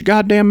shit out your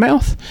goddamn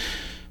mouth.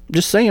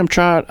 Just saying, I'm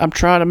trying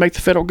to make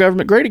the federal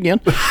government great again.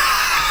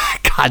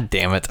 God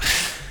damn it.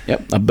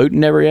 Yep, a boot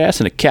in every ass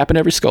and a cap in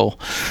every skull.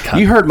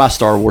 You heard my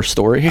Star Wars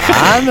story.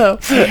 I know.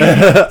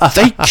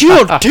 They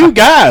killed 2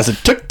 guys and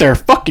took their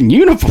fucking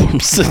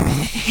uniforms.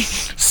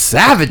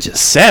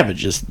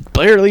 Savages,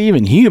 barely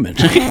even human.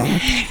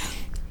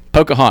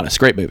 Pocahontas,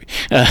 great movie.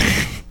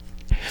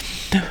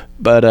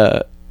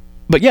 But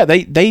yeah,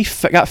 they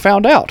got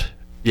found out.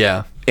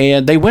 Yeah.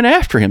 And they went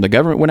after him. The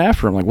government went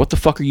after him. Like, what the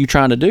fuck are you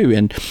trying to do?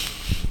 And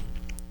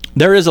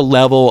there is a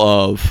level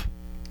of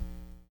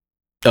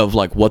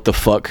like, what the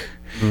fuck?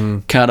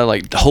 Kind of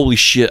like, holy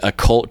shit, a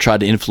cult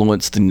tried to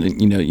influence the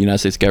United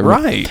States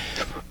government. Right.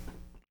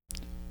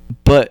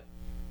 But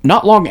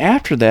not long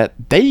after that,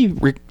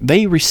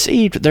 they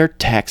received their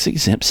tax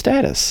exempt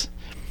status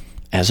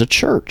as a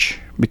church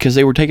because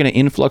they were taking an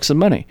influx of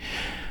money.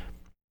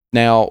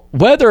 Now,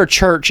 whether a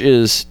church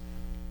is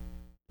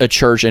a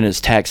church and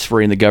it's tax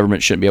free and the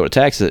government shouldn't be able to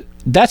tax it,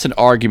 that's an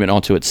argument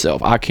unto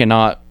itself. I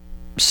cannot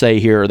say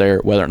here or there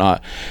whether or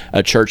not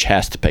a church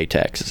has to pay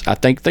taxes. I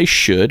think they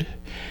should,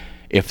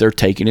 if they're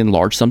taking in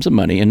large sums of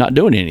money and not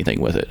doing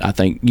anything with it. I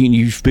think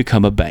you've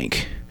become a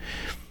bank.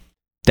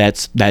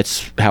 That's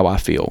how I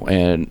feel.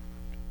 And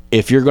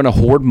if you're going to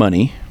hoard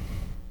money,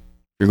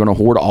 you're going to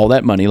hoard all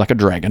that money like a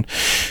dragon,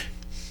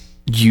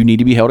 you need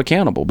to be held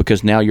accountable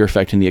because now you're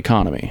affecting the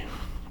economy.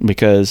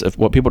 Because of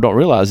what people don't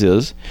realize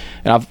is,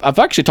 and I've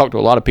actually talked to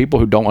a lot of people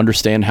who don't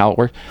understand how it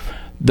works.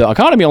 The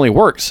economy only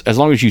works as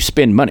long as you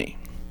spend money.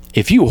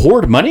 If you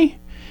hoard money,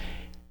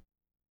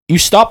 you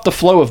stop the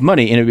flow of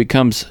money and it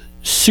becomes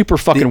super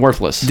fucking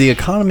worthless. The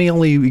economy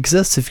only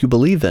exists if you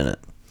believe in it.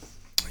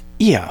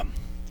 Yeah.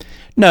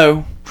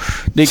 No.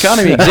 The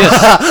economy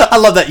exists. I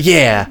love that.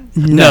 Yeah.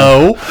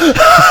 No.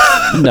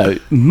 No.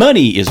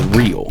 Money is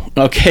real.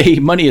 Okay?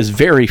 Money is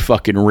very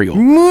fucking real.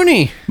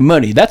 Money.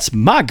 That's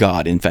my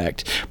God, in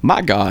fact.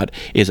 My God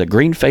is a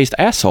green-faced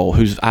asshole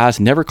whose eyes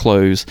never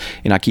close,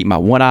 and I keep my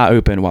one eye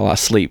open while I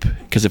sleep.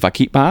 Because if I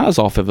keep my eyes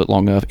off of it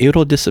long enough,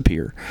 it'll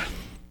disappear.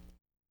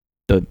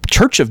 The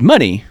Church of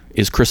Money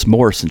is Chris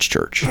Morrison's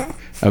church.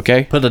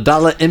 Okay? Put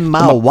 $1 in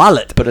my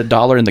wallet. Put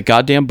 $1 in the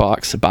goddamn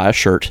box. Buy a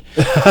shirt.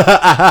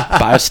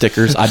 Buy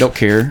stickers. I don't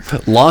care.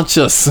 Launch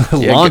us.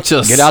 Yeah, Launch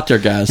us. Get out there,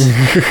 guys.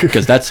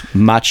 Because that's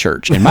my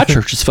church. And my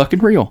church is fucking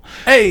real.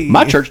 Hey.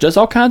 My church does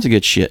all kinds of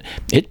good shit.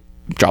 It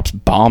drops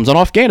bombs on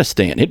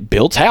Afghanistan. It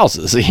builds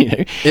houses.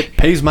 It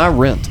pays my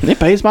rent. It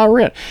pays my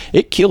rent.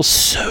 It kills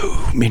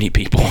so many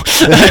people.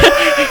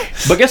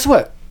 But guess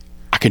what?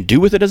 I can do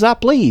with it as I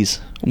please.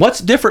 What's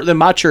different than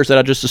my church that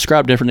I just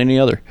described different than any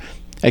other?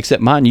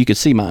 Except mine, you could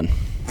see mine.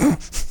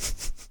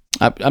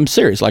 I'm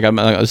serious. Like,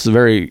 this is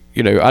very,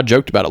 I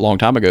joked about it a long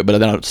time ago, but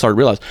then I started to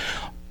realize,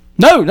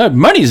 no,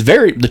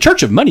 the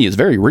Church of Money is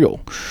very real.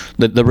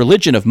 The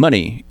religion of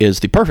money is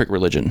the perfect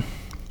religion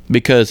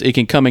because it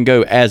can come and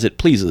go as it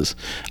pleases.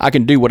 I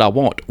can do what I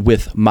want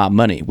with my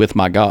money, with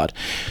my God.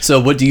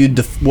 So what do you,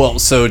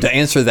 so to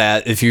answer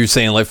that, if you're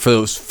saying like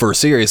for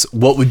serious,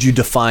 what would you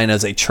define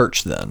as a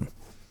church then?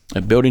 A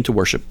building to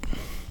worship.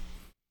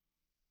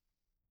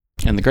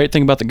 And the great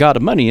thing about the God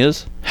of money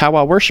is how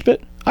I worship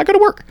it, I go to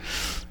work.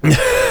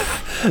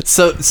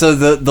 So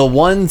the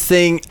one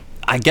thing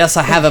I guess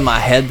I have in my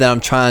head that I'm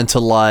trying to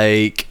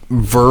like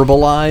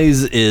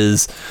verbalize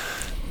is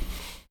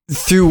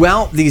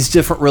throughout these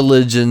different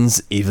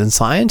religions, even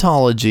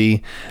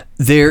Scientology,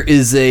 there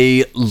is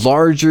a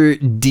larger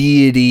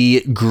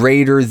deity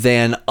greater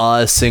than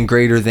us and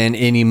greater than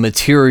any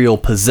material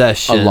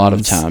possession. A lot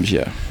of times,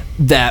 yeah.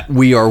 That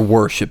we are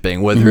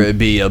worshiping, whether it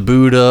be a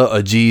Buddha,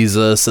 a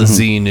Jesus, a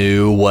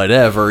Xenu,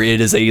 whatever.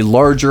 It is a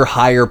larger,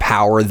 higher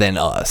power than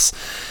us.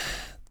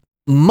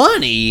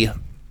 Money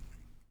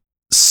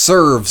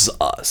serves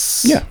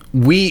us. Yeah.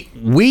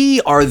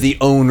 We are the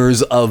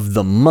owners of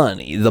the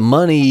money. The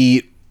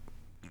money,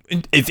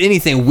 if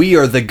anything, we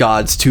are the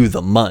gods to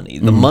the money.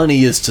 The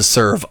money is to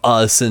serve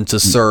us and to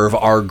serve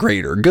our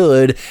greater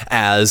good,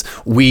 as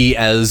we,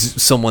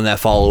 as someone that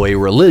follow a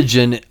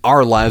religion,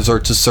 our lives are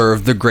to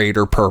serve the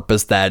greater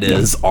purpose that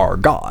is our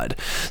God.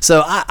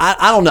 So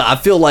I don't know. I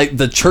feel like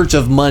the Church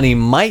of Money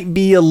might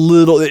be a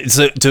little,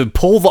 to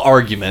pull the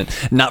argument,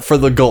 not for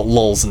the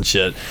lulz and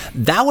shit,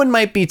 that one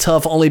might be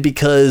tough only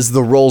because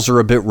the roles are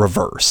a bit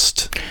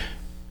reversed.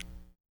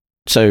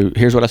 So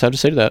here's what I have to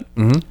say to that.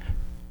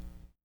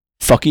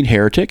 fucking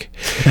heretic.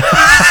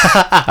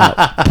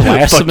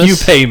 Blasphemous. Fuck you,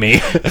 pay me.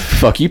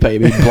 Fuck you, pay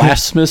me.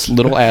 Blasphemous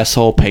little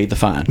asshole. Pay the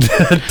fine.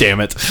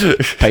 Damn it.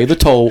 Pay the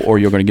toll, or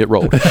you're going to get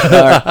rolled.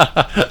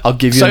 I'll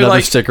give you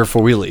another sticker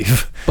before we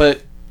leave.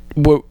 But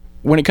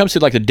when it comes to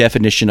like the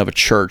definition of a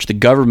church, the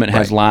government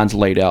has lines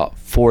laid out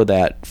for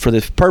that, for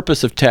the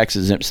purpose of tax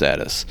exempt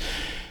status.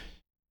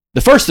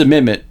 The First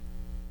Amendment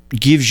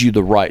gives you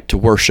the right to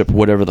worship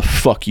whatever the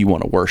fuck you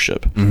want to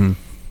worship. Mm-hmm.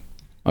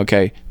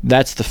 Okay,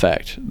 that's the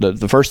fact.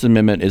 The First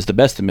Amendment is the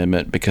best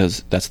amendment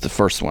because that's the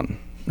first one.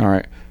 All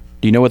right.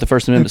 Do you know what the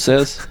First Amendment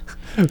says?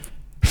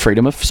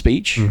 Freedom of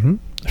speech, the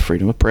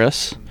freedom of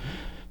press,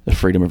 the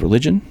freedom of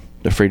religion,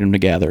 the freedom to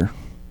gather.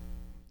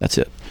 That's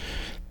it.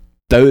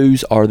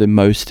 Those are the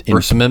most...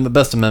 First Amendment,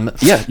 best amendment.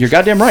 Yeah, you're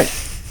goddamn right.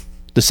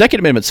 The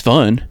Second Amendment's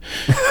fun.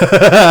 All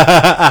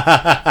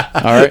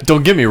right.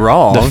 Don't get me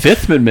wrong. The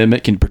Fifth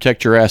Amendment can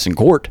protect your ass in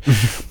court.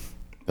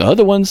 The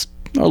other ones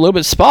are a little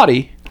bit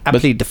spotty. I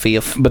plead the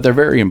Fifth. But they're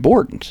very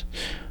important.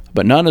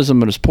 But none of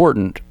them are as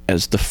important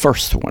as the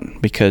first one,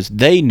 because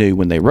they knew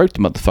when they wrote the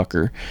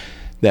motherfucker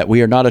that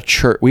we are not a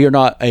church. We are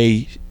not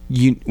the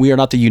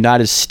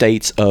United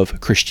States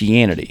of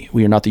Christianity.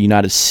 We are not the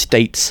United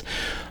States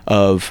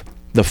of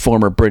the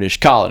former British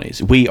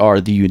colonies. We are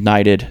the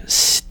United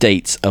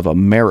States of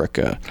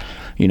America,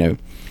 you know.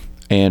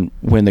 And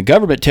when the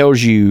government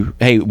tells you,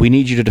 hey, we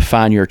need you to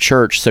define your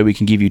church so we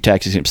can give you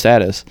tax exempt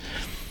status,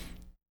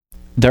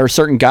 there are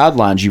certain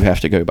guidelines you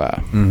have to go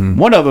by. Mm-hmm.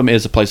 One of them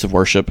is a place of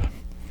worship.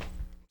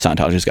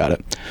 Scientology's got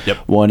it. Yep.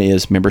 One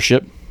is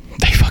membership.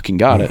 They fucking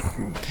got it.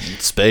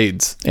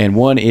 Spades. And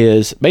one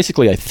is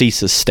basically a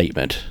thesis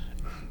statement.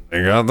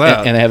 They got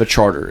that. And they have a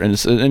charter.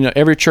 And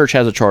every church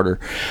has a charter.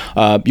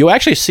 You'll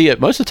actually see it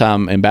most of the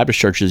time in Baptist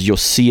churches. You'll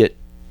see it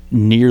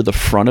near the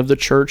front of the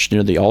church,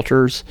 near the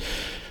altars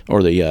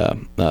or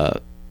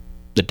the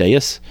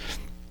dais.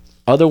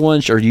 Other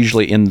ones are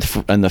usually in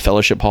the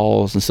fellowship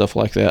halls and stuff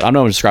like that. I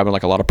know I'm describing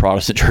like a lot of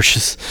Protestant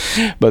churches,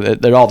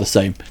 but they're all the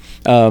same.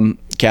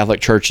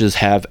 Catholic churches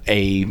have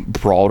a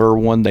broader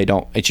one.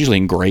 It's usually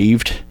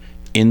engraved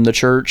in the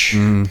church.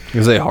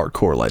 Because they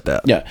hardcore like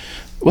that. Yeah.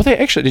 Well,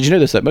 did you know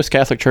this, that most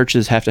Catholic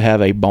churches have to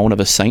have a bone of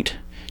a saint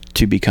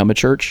to become a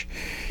church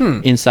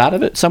inside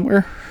of it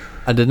somewhere?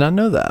 I did not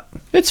know that.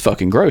 It's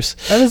fucking gross.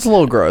 That is a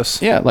little gross.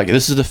 Yeah, like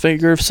this is the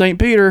figure of St.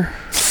 Peter.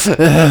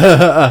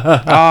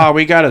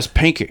 We got his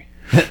pinky.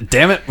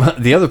 Damn it.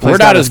 The other place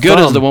we're not as good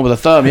as the one with a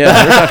thumb. Yeah.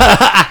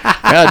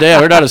 God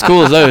damn, we're not as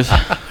cool as those.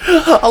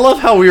 I love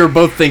how we were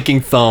both thinking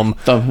thumb.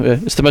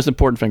 It's the most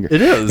important finger.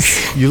 It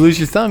is. You lose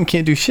your thumb,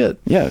 can't do shit.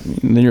 Yeah.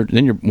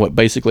 Then you're what,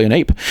 basically an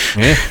ape.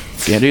 Yeah.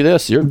 Can't do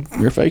this. You're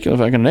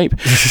fucking an ape.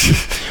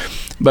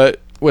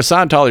 But with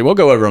Scientology, we'll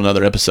go over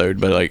another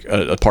episode, but like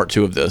a part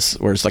 2 of this,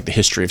 where it's like the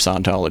history of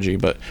Scientology.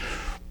 But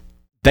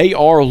they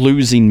are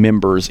losing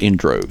members in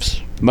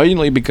droves,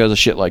 mainly because of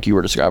shit like you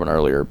were describing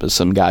earlier. But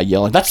some guy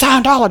yelling, "That's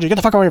Scientology! Get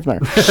the fuck away from there!"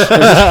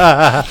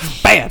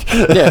 Bad.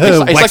 Yeah,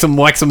 it's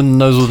wax him in the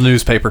nose with a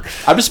newspaper.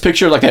 I just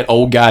picture like that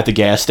old guy at the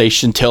gas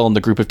station telling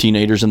the group of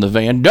teenagers in the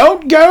van,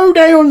 "Don't go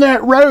down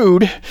that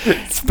road."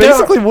 It's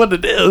basically what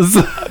it is.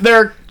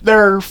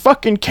 They're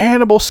fucking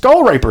cannibal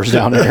skull rapers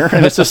down there,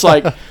 and it's just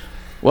like,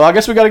 well, I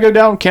guess we got to go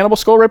down cannibal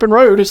skull raping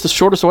road. It's the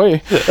shortest way.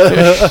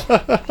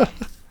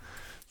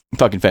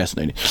 Fucking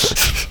fascinating.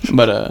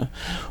 But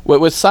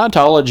with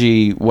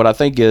Scientology, what I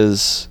think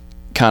is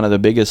kind of the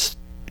biggest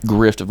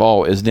grift of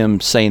all is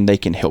them saying they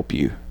can help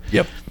you.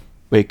 Yep.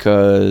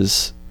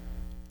 Because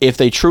if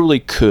they truly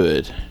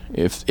could,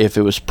 if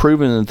it was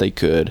proven that they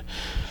could,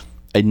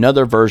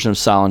 another version of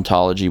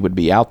Scientology would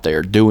be out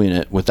there doing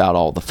it without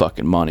all the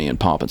fucking money and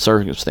pomp and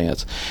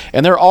circumstance.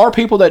 And there are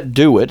people that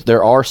do it.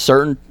 There are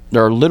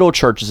little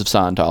churches of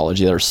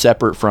Scientology that are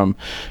separate from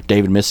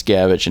David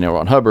Miscavige and L.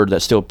 Ron Hubbard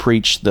that still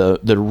preach the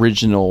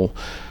original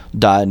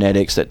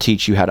Dianetics that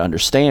teach you how to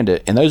understand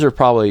it, and those are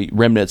probably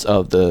remnants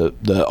of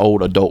the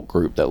old adult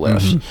group that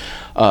left.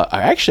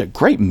 Actually, a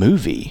great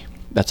movie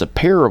that's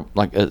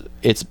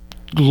it's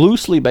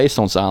loosely based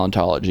on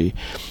Scientology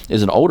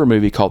is an older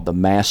movie called The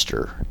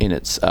Master, and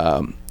it's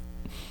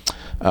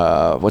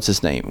what's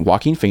his name?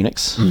 Joaquin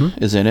Phoenix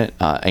is in it.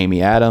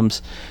 Amy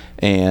Adams.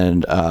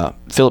 And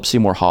Philip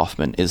Seymour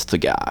Hoffman is the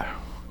guy.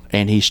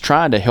 And he's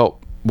trying to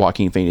help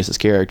Joaquin Phoenix's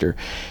character.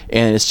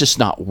 And it's just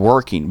not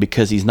working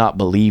because he's not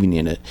believing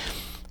in it.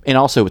 And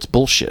also, it's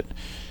bullshit.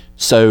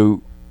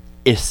 So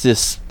it's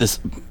this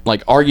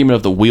like argument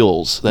of the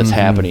wheels that's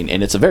happening.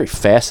 And it's a very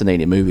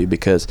fascinating movie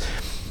because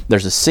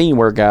there's a scene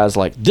where a guy's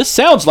like, "This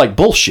sounds like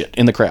bullshit,"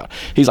 in the crowd.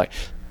 He's like,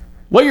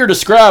 "What you're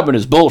describing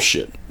is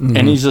bullshit."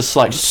 And he's just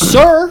like,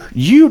 "Sir,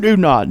 you do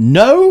not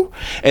know."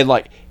 And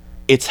like,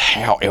 it's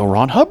how L.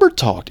 Ron Hubbard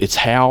talked. It's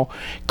how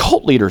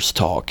cult leaders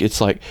talk.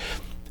 It's like,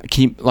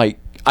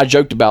 I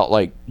joked about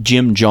like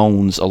Jim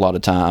Jones a lot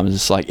of times.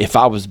 It's like if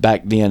I was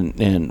back then,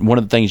 and one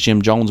of the things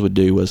Jim Jones would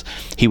do was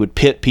he would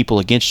pit people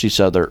against each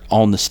other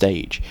on the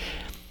stage.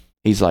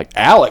 He's like,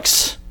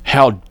 "Alex,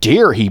 how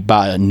dare he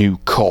buy a new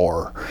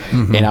car?"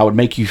 And I would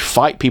make you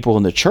fight people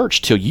in the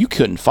church till you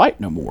couldn't fight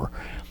no more.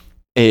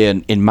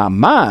 And in my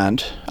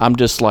mind, I'm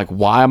just like,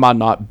 why am I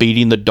not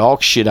beating the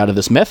dog shit out of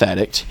this meth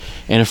addict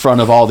in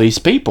front of all these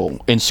people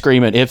and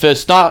screaming, if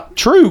it's not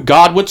true,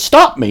 God would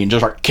stop me, and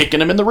just like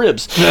kicking him in the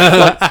ribs.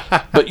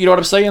 But you know what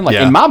I'm saying? Like,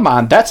 in my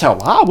mind, that's how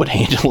I would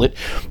handle it.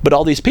 But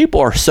all these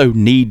people are so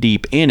knee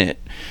deep in it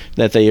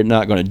that they are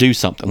not going to do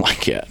something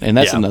like that. And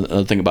that's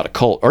another thing about a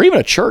cult, or even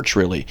a church,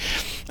 really.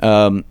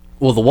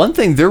 Well, the one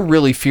thing they're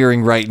really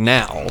fearing right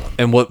now,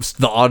 and what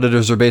the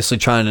auditors are basically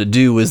trying to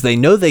do, is they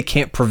know they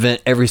can't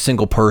prevent every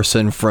single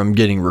person from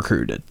getting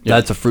recruited. Yep.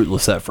 That's a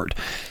fruitless effort.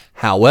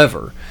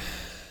 However,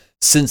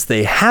 since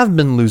they have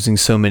been losing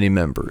so many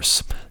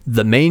members,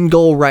 the main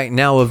goal right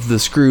now of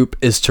this group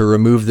is to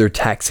remove their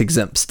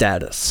tax-exempt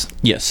status.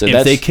 Yes. So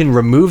if they can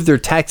remove their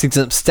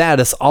tax-exempt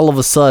status, all of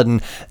a sudden,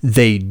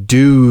 they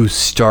do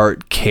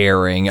start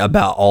caring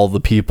about all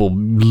the people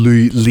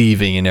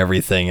leaving and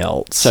everything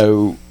else.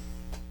 So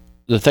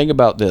the thing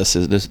about this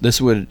is this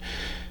would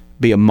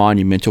be a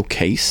monumental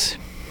case,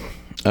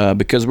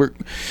 because for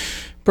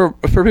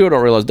people who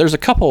don't realize, there's a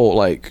couple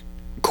like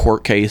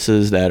court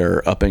cases that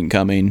are up and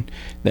coming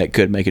that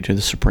could make it to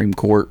the Supreme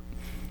Court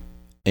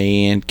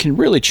and can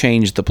really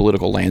change the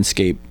political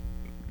landscape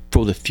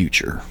for the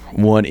future.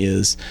 One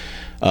is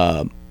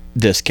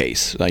this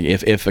case. Like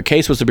if a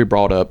case was to be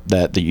brought up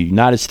that the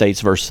United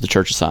States versus the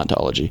Church of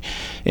Scientology,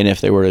 and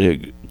if they were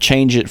to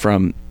change it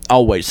from,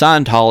 oh wait,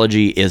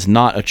 Scientology is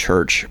not a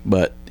church,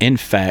 but in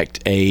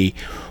fact a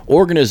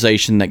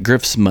organization that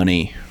grifts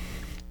money,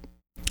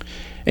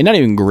 and not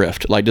even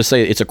grift, like just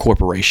say it's a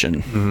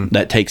corporation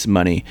that takes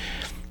money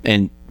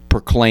and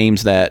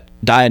proclaims that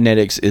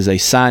Dianetics is a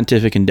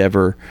scientific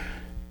endeavor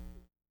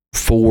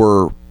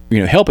for,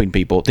 helping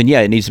people, then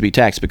yeah, it needs to be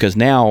taxed, because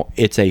now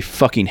it's a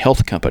fucking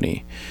health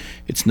company.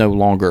 It's no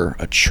longer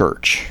a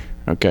church.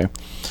 Okay.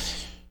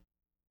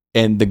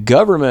 And the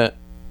government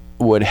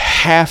would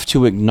have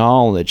to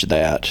acknowledge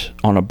that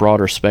on a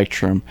broader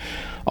spectrum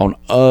on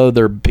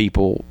other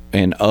people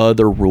and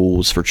other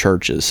rules for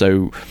churches.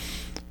 So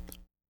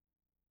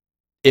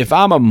if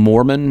I'm a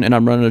Mormon and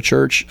I'm running a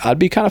church, I'd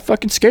be kind of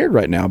fucking scared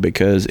right now,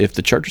 because if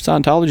the Church of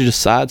Scientology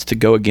decides to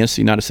go against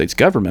the United States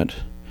government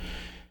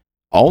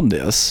on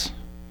this,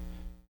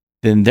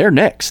 then they're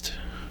next,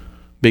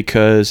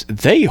 because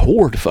they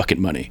hoard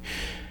fucking money.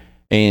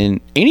 And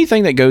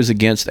anything that goes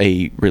against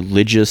a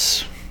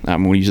religious,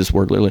 I'm going to use this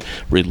word literally,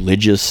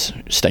 religious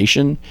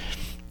station,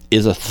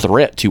 is a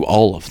threat to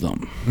all of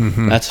them.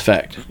 Mm-hmm. That's a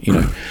fact,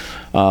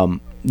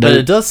 but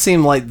it does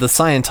seem like the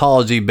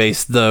Scientology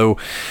base, though,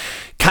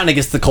 kind of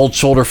gets the cold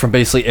shoulder from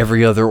basically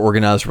every other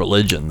organized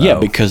religion, though. Yeah,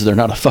 because they're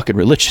not a fucking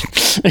religion.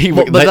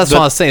 But that's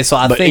what I was saying. So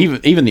I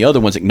think even the other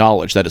ones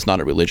acknowledge that it's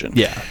not a religion.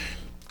 Yeah.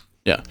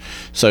 Yeah.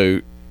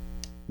 So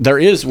there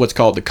is what's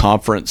called the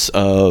conference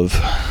of,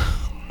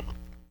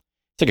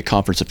 it's like a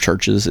conference of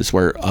churches. It's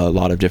where a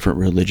lot of different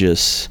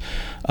religious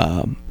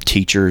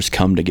teachers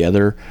come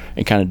together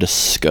and kind of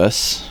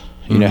discuss,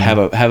 have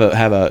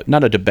a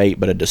not a debate,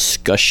 but a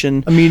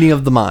discussion, a meeting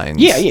of the minds.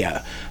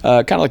 Yeah.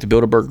 Kind of like the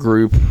Bilderberg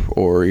Group,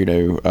 or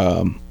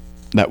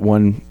that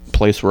one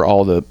place where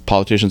all the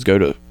politicians go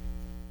to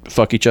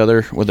fuck each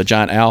other with a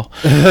giant owl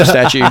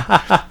statue.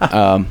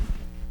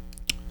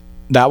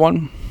 That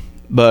one.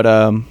 But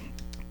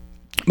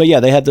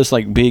yeah, they had this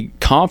like big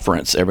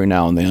conference every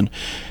now and then,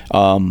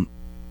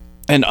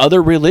 and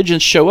other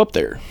religions show up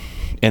there,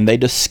 and they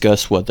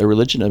discuss what their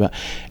religion is about.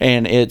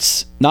 And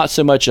it's not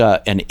so much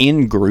an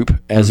in-group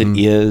as it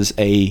is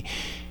a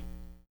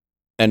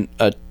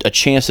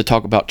chance to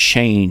talk about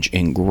change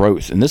and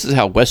growth. And this is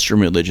how Western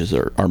religions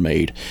are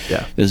made.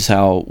 Yeah. This is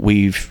how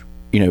we've,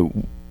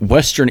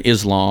 Western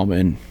Islam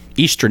and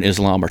Eastern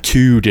Islam are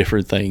two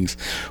different things.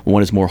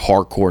 One is more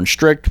hardcore and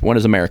strict. One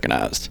is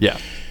Americanized. Yeah.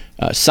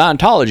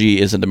 Scientology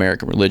is an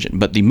American religion,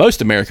 but the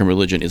most American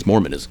religion is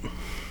Mormonism.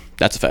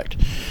 That's a fact.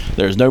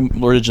 There's no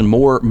religion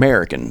more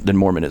American than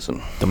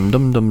Mormonism. Dum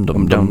dum dum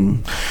dum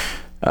dum.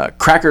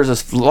 Crackers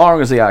as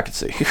long as the eye can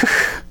see.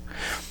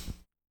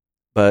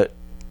 But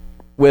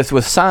with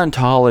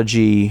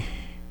Scientology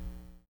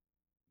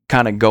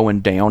kind of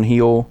going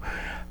downhill,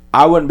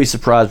 I wouldn't be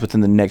surprised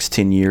within the next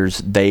 10 years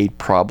they'd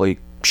probably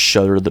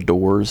shutter the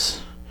doors.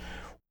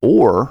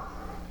 Or,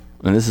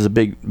 and this is a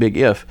big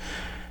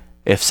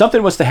if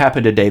something was to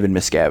happen to David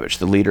Miscavige,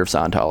 the leader of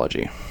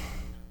Scientology,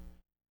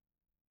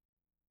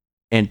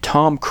 and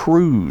Tom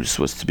Cruise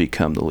was to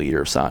become the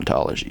leader of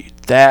Scientology,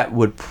 that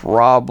would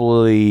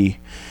probably,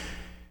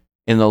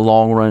 in the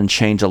long run,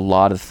 change a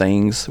lot of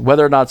things.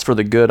 Whether or not it's for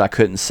the good, I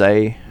couldn't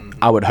say.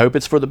 I would hope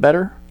it's for the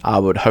better. I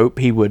would hope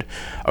he would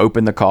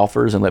open the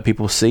coffers and let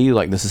people see,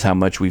 like, this is how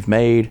much we've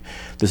made.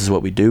 This is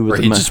what we do with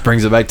it. He just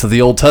brings it back to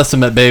the Old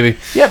Testament, baby.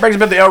 Yeah, it brings it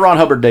back to the L. Ron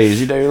Hubbard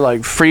days.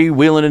 Like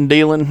freewheeling and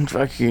dealing,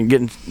 fucking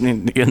getting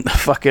the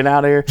fucking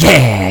out of here.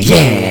 Yeah.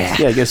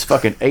 Yeah, gets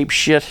fucking ape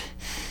shit.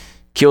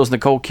 Kills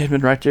Nicole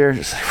Kidman right there.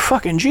 Just like,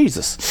 fucking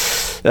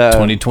Jesus.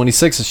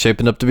 2026 is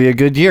shaping up to be a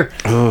good year.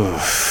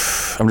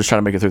 I'm just trying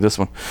to make it through this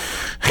one.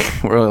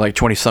 We're only like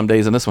 20 some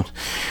days in this one.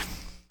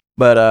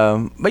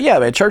 But yeah,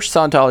 man, Church of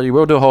Scientology,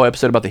 we'll do a whole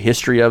episode about the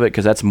history of it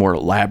because that's more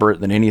elaborate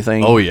than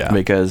anything. Oh, yeah.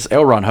 Because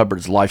L. Ron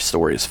Hubbard's life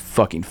story is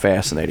fucking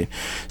fascinating.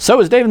 So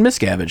is David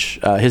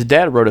Miscavige. His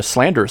dad wrote a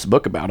slanderous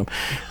book about him.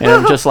 And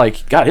I'm just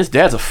like, God, his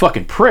dad's a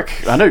fucking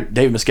prick. I know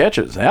David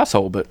Miscavige is an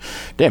asshole, but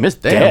damn, his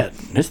dad.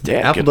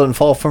 Apple doesn't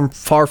fall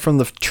far from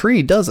the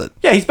tree, does it?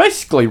 Yeah, he's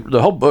basically,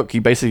 the whole book, he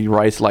basically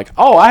writes like,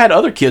 oh, I had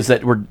other kids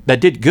that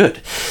did good.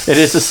 And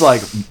it's just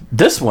like,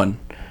 this one,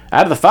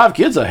 out of the 5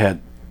 kids I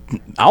had,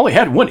 I only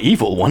had one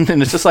evil one,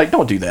 and it's just like,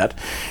 don't do that.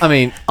 I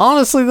mean,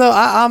 honestly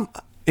though,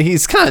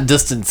 he's kind of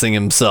distancing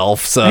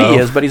himself. So He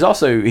is, but he's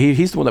also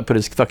he's the one that put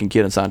his fucking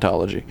kid in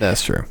Scientology.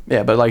 that's true.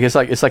 Yeah, but like it's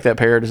like that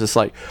parrot is just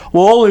like,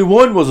 well, only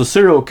one was a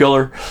serial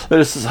killer. And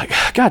it's just like,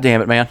 God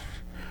damn it, man.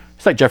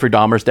 It's like Jeffrey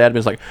Dahmer's dad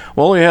was like,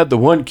 well, only had the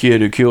one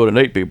kid who killed and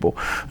ate people.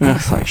 And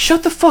it's like,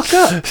 shut the fuck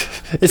up.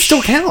 It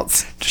still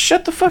counts. Just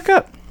shut the fuck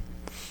up.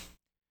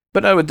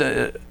 But no, with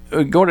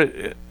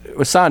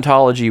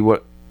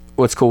Scientology,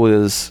 what's cool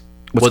is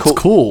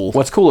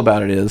what's cool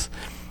about it is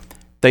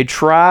they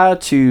try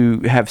to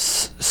have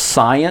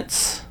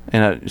science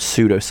and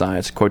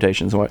pseudoscience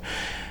quotations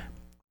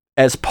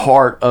as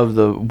part of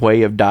the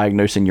way of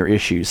diagnosing your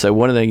issues. So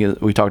one of the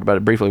things we talked about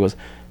it briefly was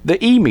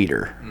the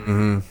e-meter.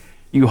 Mm-hmm.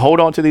 You hold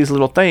on to these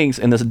little things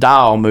and this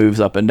dial moves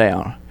up and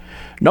down.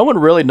 No one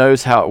really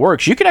knows how it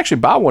works. You can actually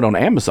buy one on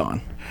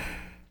Amazon.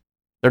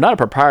 They're not a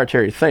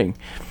proprietary thing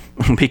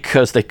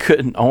because they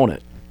couldn't own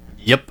it.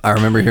 Yep, I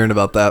remember hearing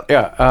about that.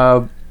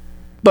 Yeah,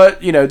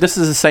 but you know, this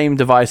is the same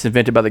device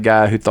invented by the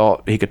guy who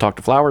thought he could talk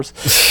to flowers.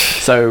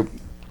 So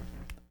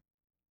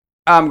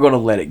I'm gonna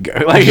let it go.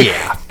 Like,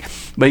 yeah.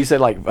 But he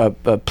said like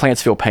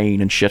plants feel pain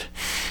and shit.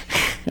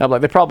 I'm like,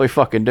 they probably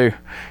fucking do.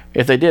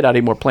 If they did, I'd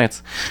eat more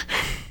plants.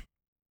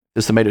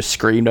 This tomato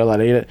screamed while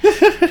I ate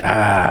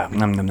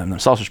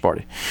it. Sausage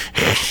party.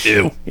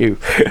 Ew.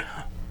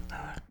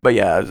 But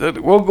yeah,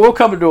 we'll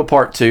come into a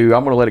part 2.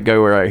 I'm gonna let it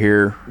go right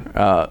here.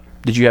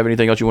 Did you have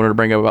anything else you wanted to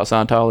bring up about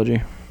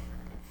Scientology?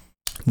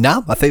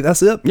 No, I think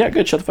that's it. Yeah,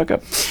 good. Shut the fuck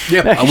up.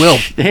 Yeah, I will.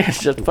 Yeah,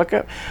 shut the fuck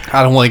up.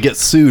 I don't want to get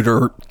sued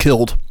or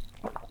killed.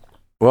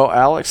 Well,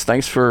 Alex,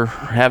 thanks for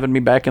having me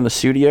back in the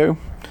studio.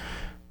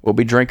 We'll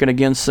be drinking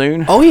again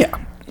soon. Oh, yeah.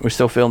 We're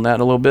still feeling that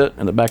in a little bit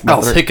in the back of my I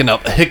was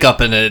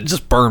hiccuping and it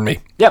just burned me.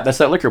 Yeah, that's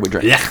that liquor we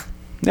drink. Yeah.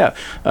 Yeah.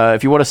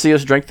 If you want to see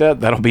us drink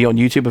that'll be on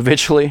YouTube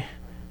eventually,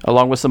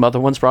 along with some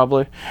other ones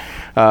probably.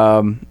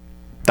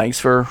 Thanks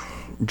for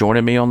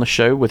joining me on the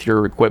show with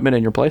your equipment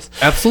in your place.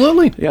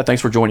 Absolutely. Yeah,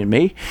 thanks for joining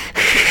me.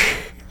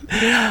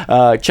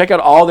 Check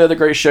out all the other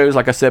great shows.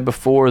 Like I said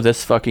before,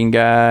 This Fucking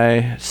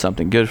Guy,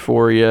 Something Good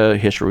For You,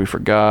 History We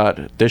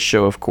Forgot, this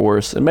show, of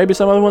course, and maybe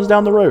some other ones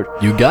down the road.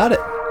 You got it.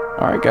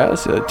 All right,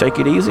 guys, take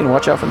it easy and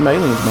watch out for the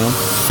aliens, man.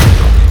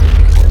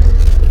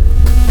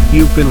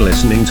 You've been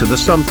listening to the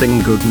Something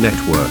Good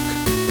Network.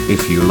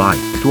 If you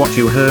liked what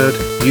you heard,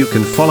 you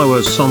can follow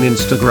us on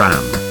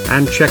Instagram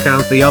and check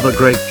out the other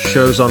great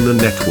shows on the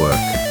network.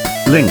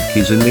 Link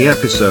is in the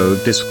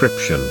episode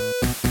description.